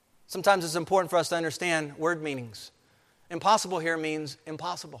 Sometimes it's important for us to understand word meanings. Impossible here means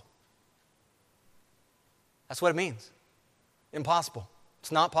impossible. That's what it means. Impossible.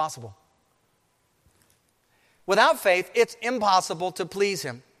 It's not possible. Without faith, it's impossible to please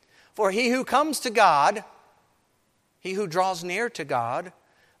Him. For he who comes to God, he who draws near to God,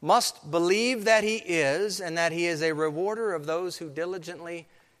 must believe that He is, and that He is a rewarder of those who diligently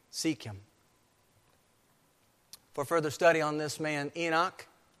seek Him. For further study on this man, Enoch,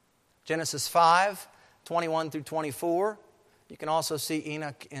 Genesis 5, 21 through 24. You can also see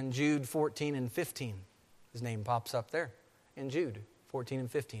Enoch in Jude 14 and 15. His name pops up there in Jude 14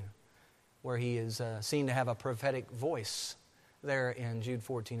 and 15, where he is seen to have a prophetic voice there in Jude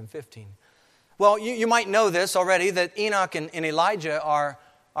 14 and 15. Well, you might know this already, that Enoch and Elijah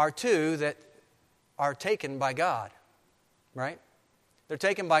are two that are taken by God, right? They're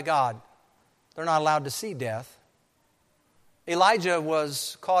taken by God. They're not allowed to see death. Elijah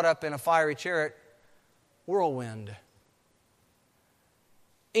was caught up in a fiery chariot whirlwind.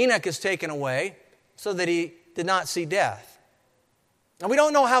 Enoch is taken away so that he did not see death. And we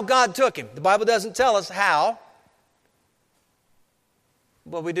don't know how God took him. The Bible doesn't tell us how.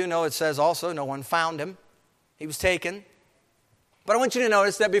 But we do know it says also no one found him. He was taken. But I want you to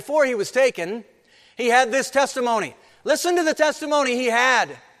notice that before he was taken, he had this testimony. Listen to the testimony he had.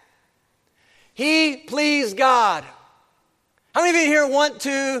 He pleased God. How many of you here want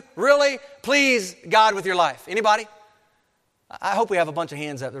to really please God with your life? Anybody? I hope we have a bunch of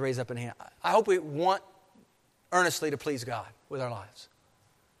hands up to raise up in hand. I hope we want earnestly to please God with our lives.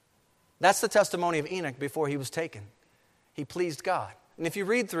 That's the testimony of Enoch before he was taken. He pleased God. And if you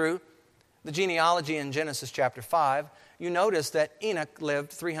read through the genealogy in Genesis chapter 5, you notice that Enoch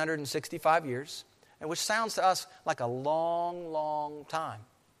lived 365 years, which sounds to us like a long, long time.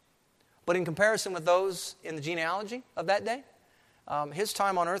 But in comparison with those in the genealogy of that day, his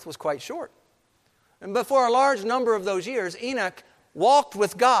time on earth was quite short. And for a large number of those years, Enoch walked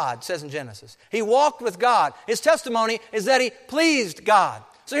with God, says in Genesis. He walked with God. His testimony is that he pleased God.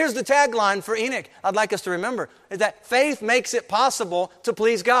 So here's the tagline for Enoch I'd like us to remember, is that faith makes it possible to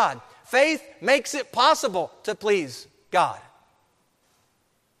please God. Faith makes it possible to please God.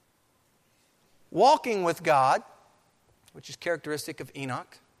 Walking with God, which is characteristic of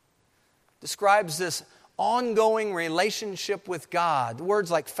Enoch, describes this ongoing relationship with God.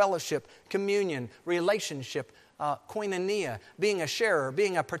 Words like fellowship, communion, relationship, koinonia, being a sharer,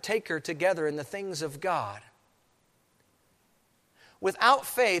 being a partaker together in the things of God. Without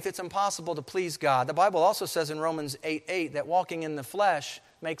faith, it's impossible to please God. The Bible also says in Romans 8:8 that walking in the flesh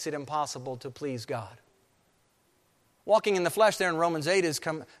makes it impossible to please God. Walking in the flesh there in Romans 8 is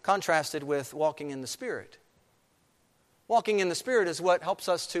contrasted with walking in the Spirit. Walking in the Spirit is what helps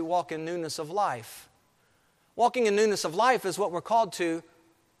us to walk in newness of life. Walking in newness of life is what we're called to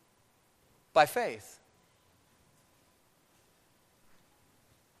by faith.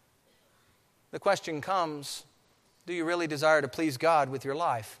 The question comes, do you really desire to please God with your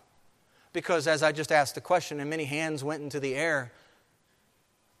life? Because as I just asked the question and many hands went into the air,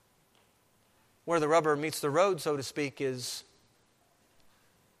 where the rubber meets the road, so to speak, is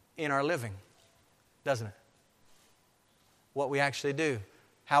in our living, doesn't it? What we actually do,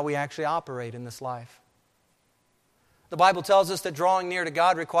 how we actually operate in this life. The Bible tells us that drawing near to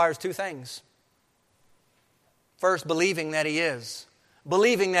God requires two things. First, believing that He is.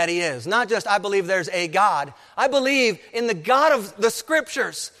 Believing that He is. Not just, I believe there's a God. I believe in the God of the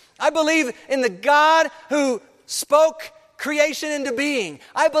Scriptures. I believe in the God who spoke creation into being.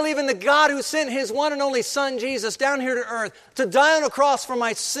 I believe in the God who sent His one and only Son, Jesus, down here to earth to die on a cross for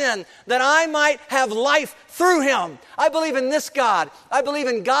my sin, that I might have life through Him. I believe in this God. I believe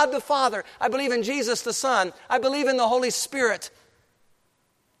in God the Father. I believe in Jesus the Son. I believe in the Holy Spirit.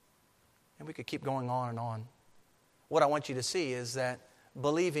 And we could keep going on and on. What I want you to see is that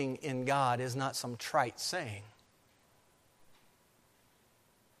believing in God is not some trite saying.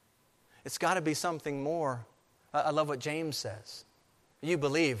 It's got to be something more. I love what James says. You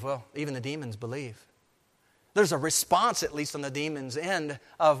believe. Well, even the demons believe. There's a response, at least on the demons' end,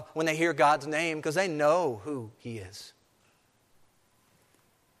 of when they hear God's name, because they know who He is.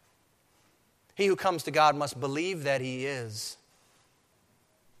 He who comes to God must believe that He is.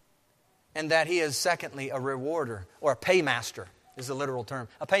 And that He is, secondly, a rewarder, or a paymaster is the literal term.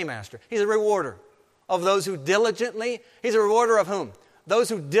 A paymaster. He's a rewarder of those who diligently, He's a rewarder of whom? Those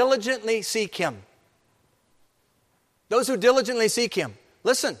who diligently seek Him. Those who diligently seek Him.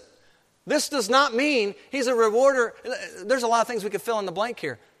 Listen, this does not mean He's a rewarder. There's a lot of things we could fill in the blank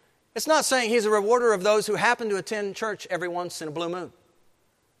here. It's not saying He's a rewarder of those who happen to attend church every once in a blue moon.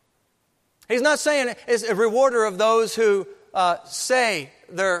 He's not saying He's a rewarder of those who say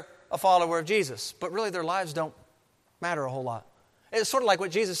they're a follower of Jesus, but really their lives don't matter a whole lot. It's sort of like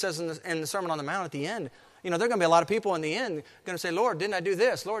what Jesus says in the Sermon on the Mount at the end. There are going to be a lot of people in the end going to say, Lord, didn't I do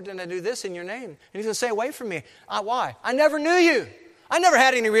this? Lord, didn't I do this in your name? And he's going to say, away from me. Why? I never knew you. I never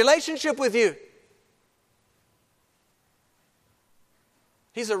had any relationship with you.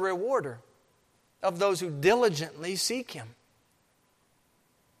 He's a rewarder of those who diligently seek Him.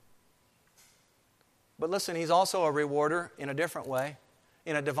 But listen, He's also a rewarder in a different way,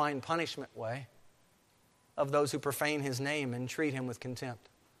 in a divine punishment way, of those who profane His name and treat Him with contempt.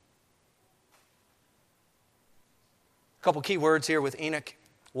 A couple key words here with Enoch: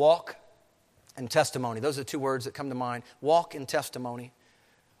 walk and testimony. Those are the two words that come to mind. Walk and testimony.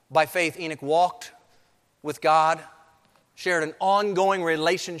 By faith, Enoch walked with God, shared an ongoing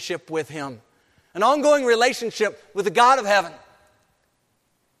relationship with Him. An ongoing relationship with the God of heaven.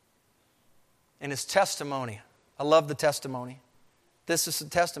 And his testimony, I love the testimony. This is the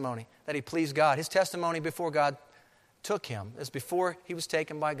testimony that he pleased God. His testimony before God took him, as before he was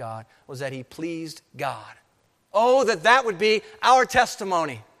taken by God, was that he pleased God. Oh, that would be our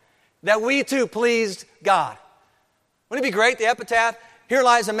testimony, that we too pleased God. Wouldn't it be great, the epitaph? Here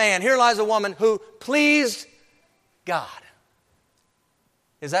lies a man, here lies a woman who pleased God.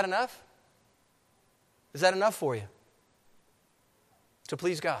 Is that enough? Is that enough for you? To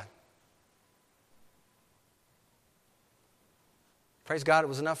please God? Praise God, it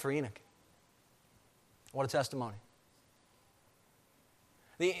was enough for Enoch. What a testimony.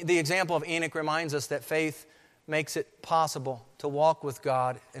 The example of Enoch reminds us that faith makes it possible to walk with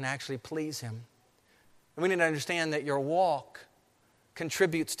God and actually please Him. And we need to understand that your walk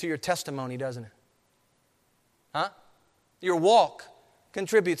contributes to your testimony, doesn't it? Huh? Your walk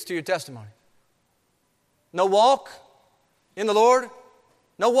contributes to your testimony. No walk in the Lord,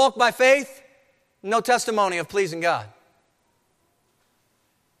 no walk by faith, no testimony of pleasing God.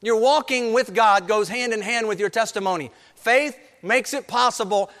 Your walking with God goes hand in hand with your testimony. Faith makes it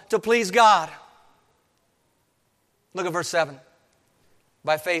possible to please God. Look at verse 7.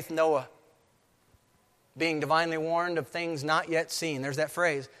 By faith, Noah, being divinely warned of things not yet seen. There's that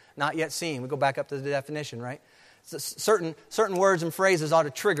phrase, not yet seen. We go back up to the definition, right? Certain words and phrases ought to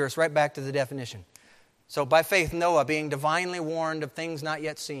trigger us right back to the definition. So by faith, Noah, being divinely warned of things not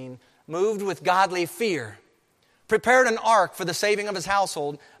yet seen, moved with godly fear, prepared an ark for the saving of his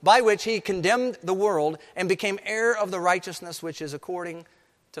household, by which he condemned the world and became heir of the righteousness which is according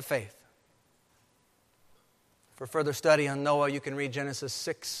to faith. For further study on Noah, you can read Genesis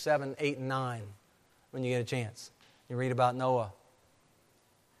 6, 7, 8, and 9 when you get a chance. You read about Noah.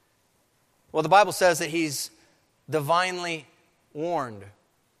 Well, the Bible says that he's divinely warned.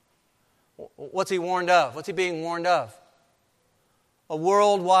 What's he warned of? What's he being warned of? A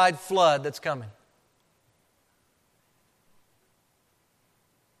worldwide flood that's coming.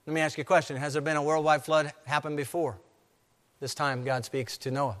 Let me ask you a question. Has there been a worldwide flood happen before? This time God speaks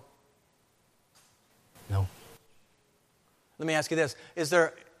to Noah. No. Let me ask you this. Does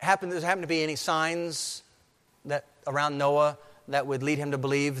there happen to be any signs that around Noah that would lead him to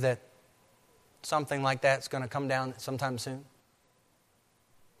believe that something like that's going to come down sometime soon?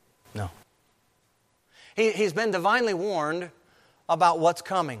 No. He's been divinely warned about what's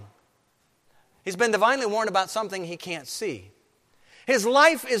coming. He's been divinely warned about something he can't see. His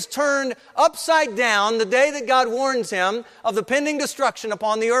life is turned upside down the day that God warns him of the pending destruction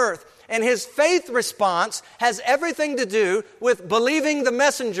upon the earth. And his faith response has everything to do with believing the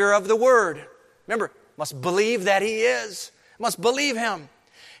messenger of the word. Remember, must believe that he is. Must believe him.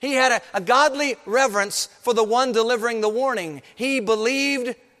 He had a godly reverence for the one delivering the warning. He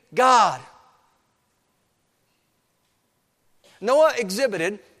believed God. Noah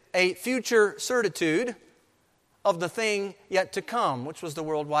exhibited a future certitude of the thing yet to come, which was the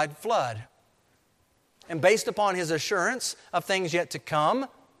worldwide flood. And based upon his assurance of things yet to come,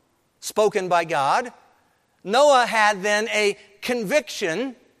 spoken by God, Noah had then a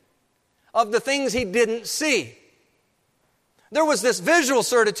conviction of the things he didn't see. There was this visual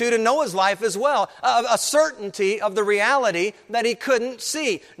certitude in Noah's life as well, a certainty of the reality that he couldn't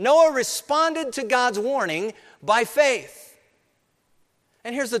see. Noah responded to God's warning by faith.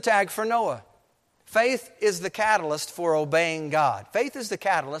 And here's the tag for Noah. Faith is the catalyst for obeying God. Faith is the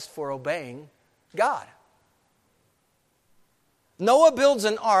catalyst for obeying God. Noah builds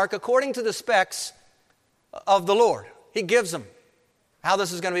an ark according to the specs of the Lord. He gives them how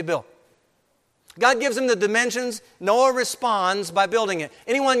this is going to be built. God gives him the dimensions. Noah responds by building it.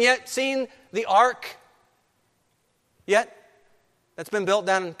 Anyone yet seen the ark? Yet? That's been built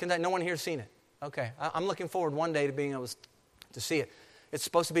down in Kentucky. No one here has seen it. Okay. I'm looking forward one day to being able to see it. It's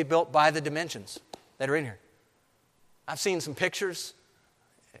supposed to be built by the dimensions that are in here. I've seen some pictures.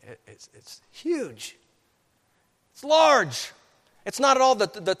 It's huge. It's large. It's not at all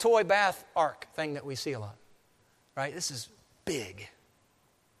the toy bath ark thing that we see a lot. Right? This is big.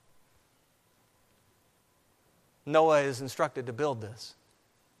 Noah is instructed to build this.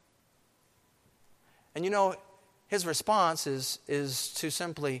 And you know, his response is to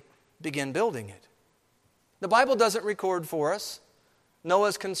simply begin building it. The Bible doesn't record for us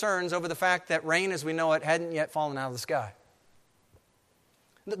Noah's concerns over the fact that rain as we know it hadn't yet fallen out of the sky.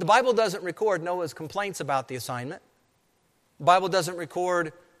 The Bible doesn't record Noah's complaints about the assignment. The Bible doesn't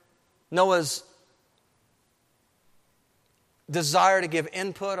record Noah's desire to give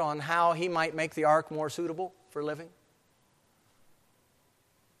input on how he might make the ark more suitable for living.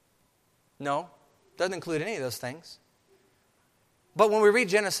 No, doesn't include any of those things. But when we read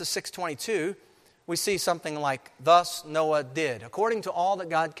Genesis 6:22, we see something like, thus Noah did. According to all that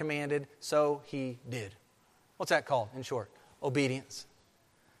God commanded, so he did. What's that called in short? Obedience.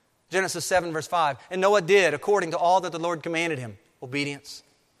 Genesis 7 verse 5, and Noah did according to all that the Lord commanded him. Obedience.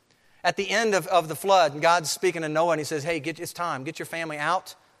 At the end of the flood, God's speaking to Noah and he says, hey, it's time. Get your family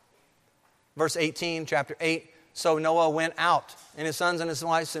out. Verse 18, chapter 8. So Noah went out, and his sons and his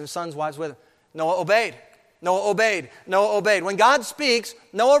wives and his sons' wives with him. Noah obeyed. Noah obeyed. Noah obeyed. When God speaks,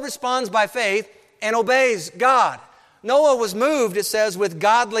 Noah responds by faith and obeys God. Noah was moved, it says, with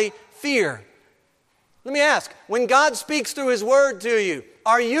godly fear. Let me ask, when God speaks through His Word to you,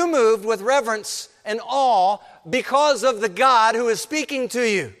 are you moved with reverence and awe because of the God who is speaking to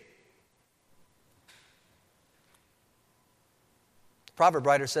you? The proverb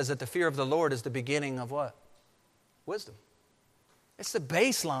writer says that the fear of the Lord is the beginning of what? Wisdom. It's the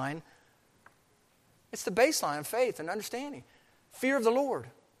baseline. It's the baseline of faith and understanding. Fear of the Lord.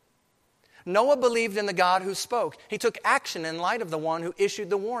 Noah believed in the God who spoke. He took action in light of the one who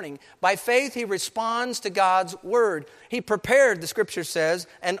issued the warning. By faith, he responds to God's word. He prepared, the Scripture says,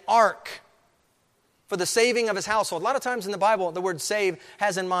 an ark for the saving of his household. A lot of times in the Bible, the word save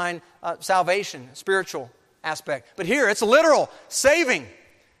has in mind salvation, spiritual aspect. But here, it's literal, saving.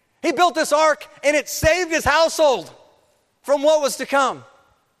 He built this ark, and it saved his household from what was to come.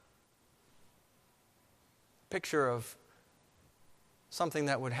 Picture of something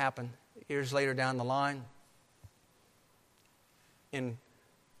that would happen years later down the line in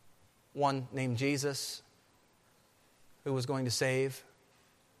one named Jesus who was going to save.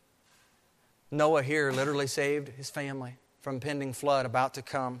 Noah here literally saved his family from impending flood about to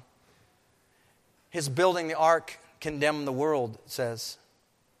come. His building the ark condemned the world, it says.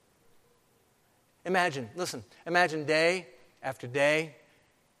 Imagine day after day,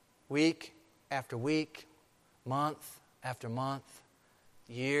 week after week, month after month,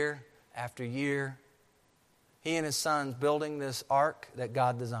 year after year, he and his sons building this ark that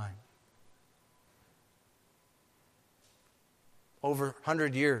God designed. Over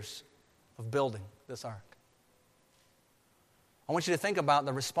 100 years of building this ark. I want you to think about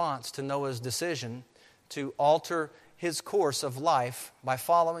the response to Noah's decision to alter his course of life by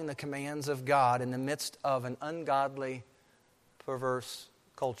following the commands of God in the midst of an ungodly, perverse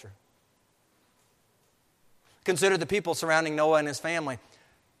culture. Consider the people surrounding Noah and his family.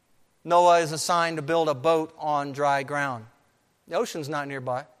 Noah is assigned to build a boat on dry ground. The ocean's not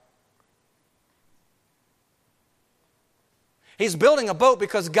nearby. He's building a boat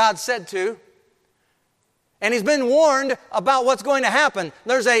because God said to. And he's been warned about what's going to happen.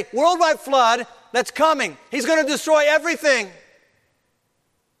 There's a worldwide flood that's coming. He's going to destroy everything.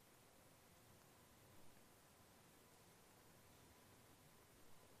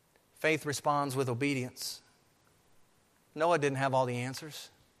 Faith responds with obedience. Noah didn't have all the answers.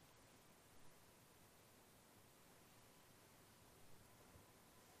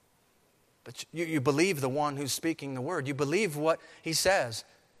 But you believe the one who's speaking the word. You believe what he says.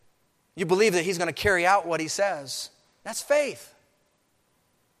 You believe that he's going to carry out what he says. That's faith.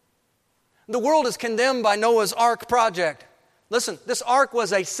 The world is condemned by Noah's ark project. Listen, this ark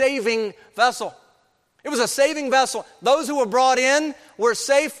was a saving vessel. It was a saving vessel. Those who were brought in were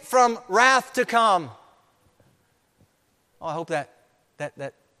safe from wrath to come. Oh, I hope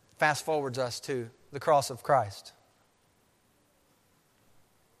that fast forwards us to the cross of Christ.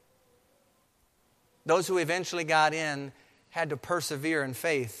 Those who eventually got in had to persevere in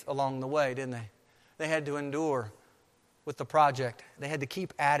faith along the way, didn't they? They had to endure with the project. They had to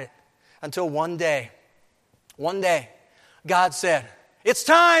keep at it until one day, God said, "It's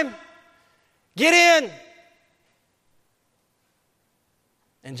time. Get in."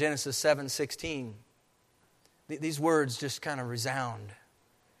 In Genesis 7:16, these words just kind of resound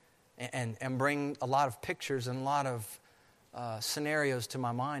and bring a lot of pictures and a lot of scenarios to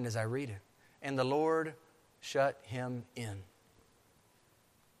my mind as I read it. And the Lord shut him in.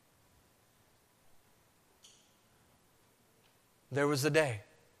 There was the day.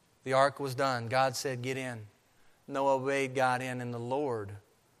 The ark was done. God said, get in. Noah obeyed, got in, and the Lord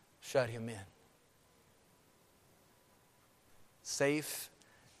shut him in. Safe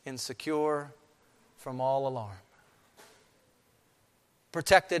and secure from all alarm.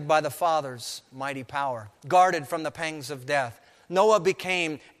 Protected by the Father's mighty power. Guarded from the pangs of death. Noah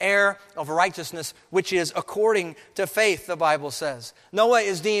became heir of righteousness, which is according to faith, the Bible says. Noah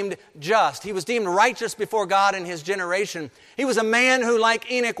is deemed just. He was deemed righteous before God in his generation. He was a man who,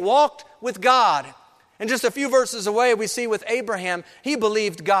 like Enoch, walked with God. And just a few verses away, we see with Abraham, he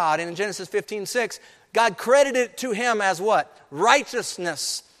believed God. And in Genesis 15:6, God credited it to him as what?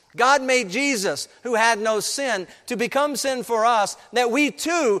 Righteousness. God made Jesus, who had no sin, to become sin for us, that we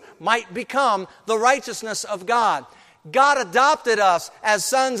too might become the righteousness of God. God adopted us as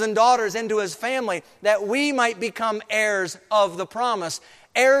sons and daughters into His family that we might become heirs of the promise,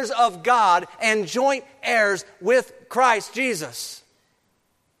 heirs of God and joint heirs with Christ Jesus.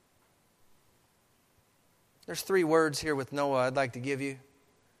 There's 3 words here with Noah I'd like to give you.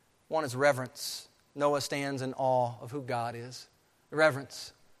 One is reverence. Noah stands in awe of who God is.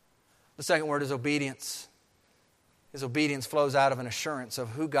 Reverence. The second word is obedience. His obedience flows out of an assurance of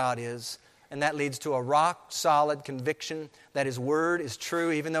who God is. And that leads to a rock-solid conviction that His Word is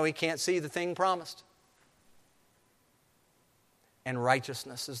true even though he can't see the thing promised. And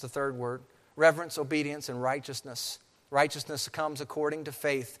righteousness is the third word. Reverence, obedience, and righteousness. Righteousness comes according to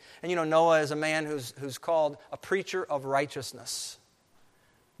faith. And you know, Noah is a man who's called a preacher of righteousness.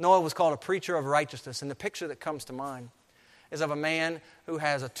 Noah was called a preacher of righteousness. And the picture that comes to mind is of a man who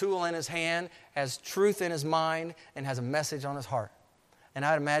has a tool in his hand, has truth in his mind, and has a message on his heart. And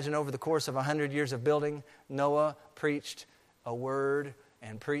I'd imagine over the course of 100 years of building, Noah preached a word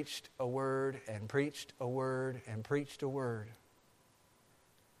and preached a word and preached a word and preached a word.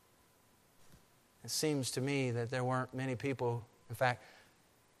 It seems to me that there weren't many people, in fact,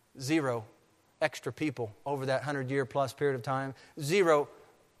 0 extra people over that 100-year plus period of time. 0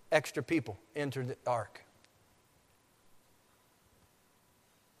 extra people entered the ark.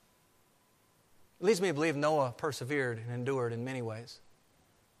 It leads me to believe Noah persevered and endured in many ways.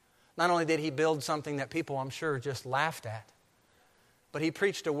 Not only did he build something that people, I'm sure, just laughed at, but he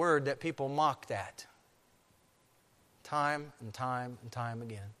preached a word that people mocked at. Time and time and time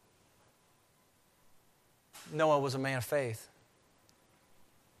again. Noah was a man of faith.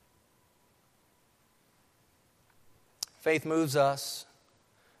 Faith moves us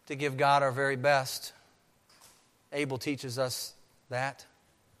to give God our very best. Abel teaches us that.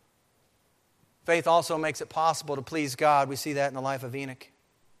 Faith also makes it possible to please God. We see that in the life of Enoch.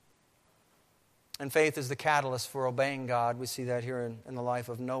 And faith is the catalyst for obeying God. We see that here in the life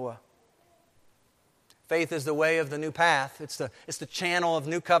of Noah. Faith is the way of the new path. It's the channel of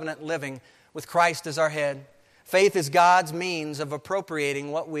new covenant living with Christ as our head. Faith is God's means of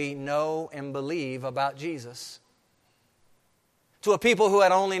appropriating what we know and believe about Jesus. To a people who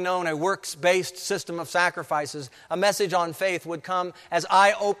had only known a works-based system of sacrifices, a message on faith would come as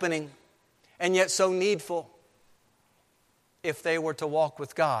eye-opening and yet so needful if they were to walk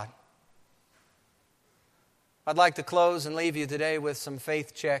with God. I'd like to close and leave you today with some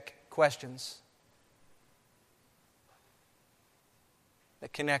faith check questions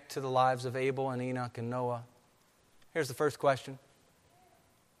that connect to the lives of Abel and Enoch and Noah. Here's the first question.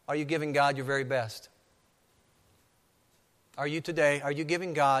 Are you giving God your very best? Are you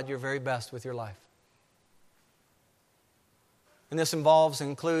giving God your very best with your life? And this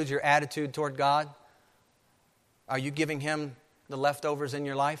includes your attitude toward God. Are you giving Him the leftovers in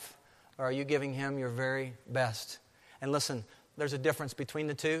your life? Or are you giving Him your very best? And listen, there's a difference between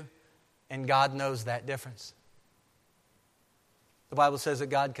the two, and God knows that difference. The Bible says that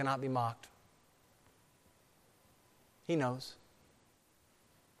God cannot be mocked. He knows.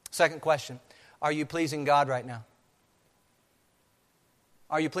 Second question, are you pleasing God right now?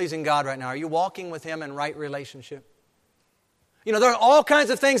 Are you pleasing God right now? Are you walking with Him in right relationship? You know, there are all kinds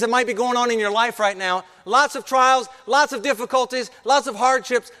of things that might be going on in your life right now. Lots of trials, lots of difficulties, lots of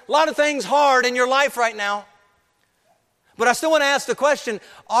hardships, a lot of things hard in your life right now. But I still want to ask the question,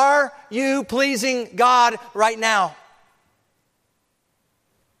 are you pleasing God right now?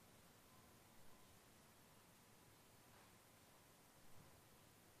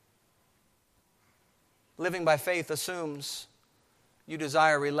 Living by faith assumes you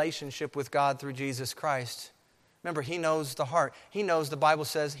desire a relationship with God through Jesus Christ. Remember, He knows the heart. He knows, the Bible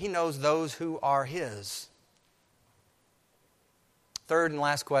says, He knows those who are His. Third and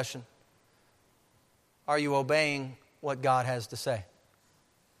last question. Are you obeying what God has to say?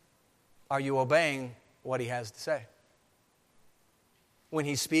 Are you obeying what He has to say? When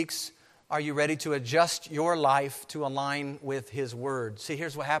He speaks, Are you ready to adjust your life to align with His Word? See,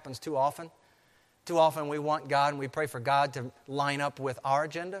 here's what happens too often. Too often we want God and we pray for God to line up with our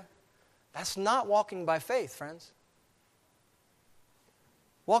agenda. That's not walking by faith, friends.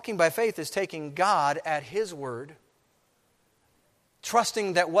 Walking by faith is taking God at His Word,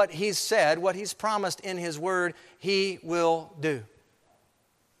 trusting that what He's said, what He's promised in His Word, He will do.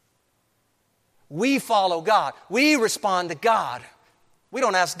 We follow God. We respond to God. We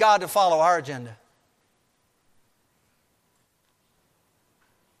don't ask God to follow our agenda.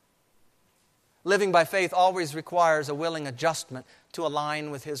 Living by faith always requires a willing adjustment to align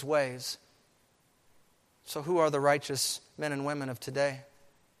with His ways. So who are the righteous men and women of today?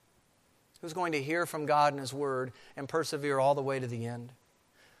 Who's going to hear from God and His Word and persevere all the way to the end?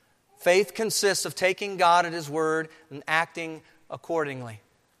 Faith consists of taking God at His Word and acting accordingly.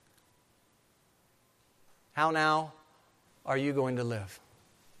 How now are you going to live?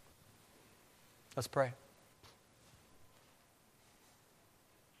 Let's pray.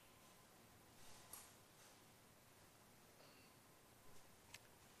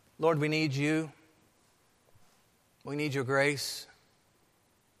 Lord, we need You. We need Your grace.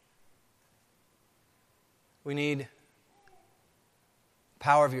 We need the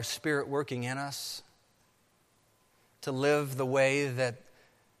power of Your Spirit working in us to live the way that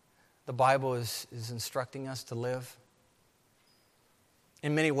the Bible is instructing us to live.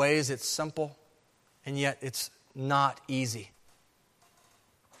 In many ways, it's simple, and yet it's not easy.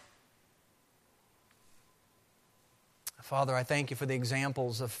 Father, I thank You for the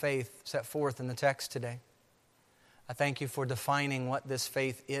examples of faith set forth in the text today. I thank You for defining what this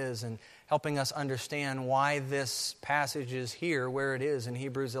faith is and helping us understand why this passage is here where it is in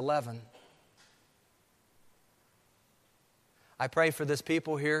Hebrews 11. I pray for this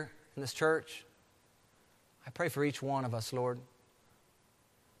people here in this church. I pray for each one of us, Lord,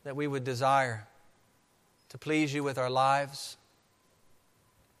 that we would desire to please You with our lives.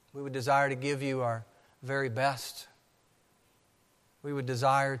 We would desire to give You our very best. We would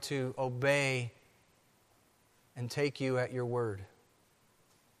desire to obey and take You at Your word.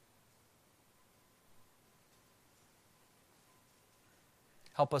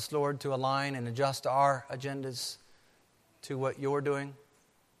 Help us, Lord, to align and adjust our agendas to what You're doing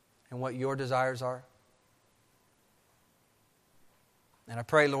and what Your desires are. And I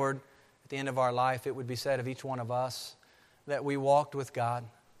pray, Lord, at the end of our life, it would be said of each one of us that we walked with God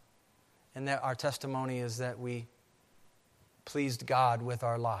and that our testimony is that we pleased God with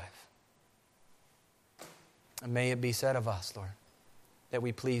our life. And may it be said of us, Lord, that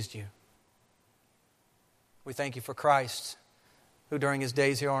we pleased You. We thank You for Christ, who during His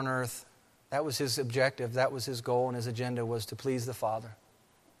days here on earth, that was His objective, that was His goal, and His agenda was to please the Father.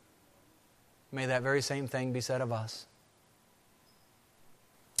 May that very same thing be said of us.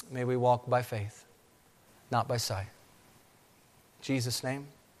 May we walk by faith, not by sight. In Jesus' name,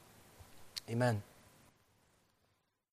 amen.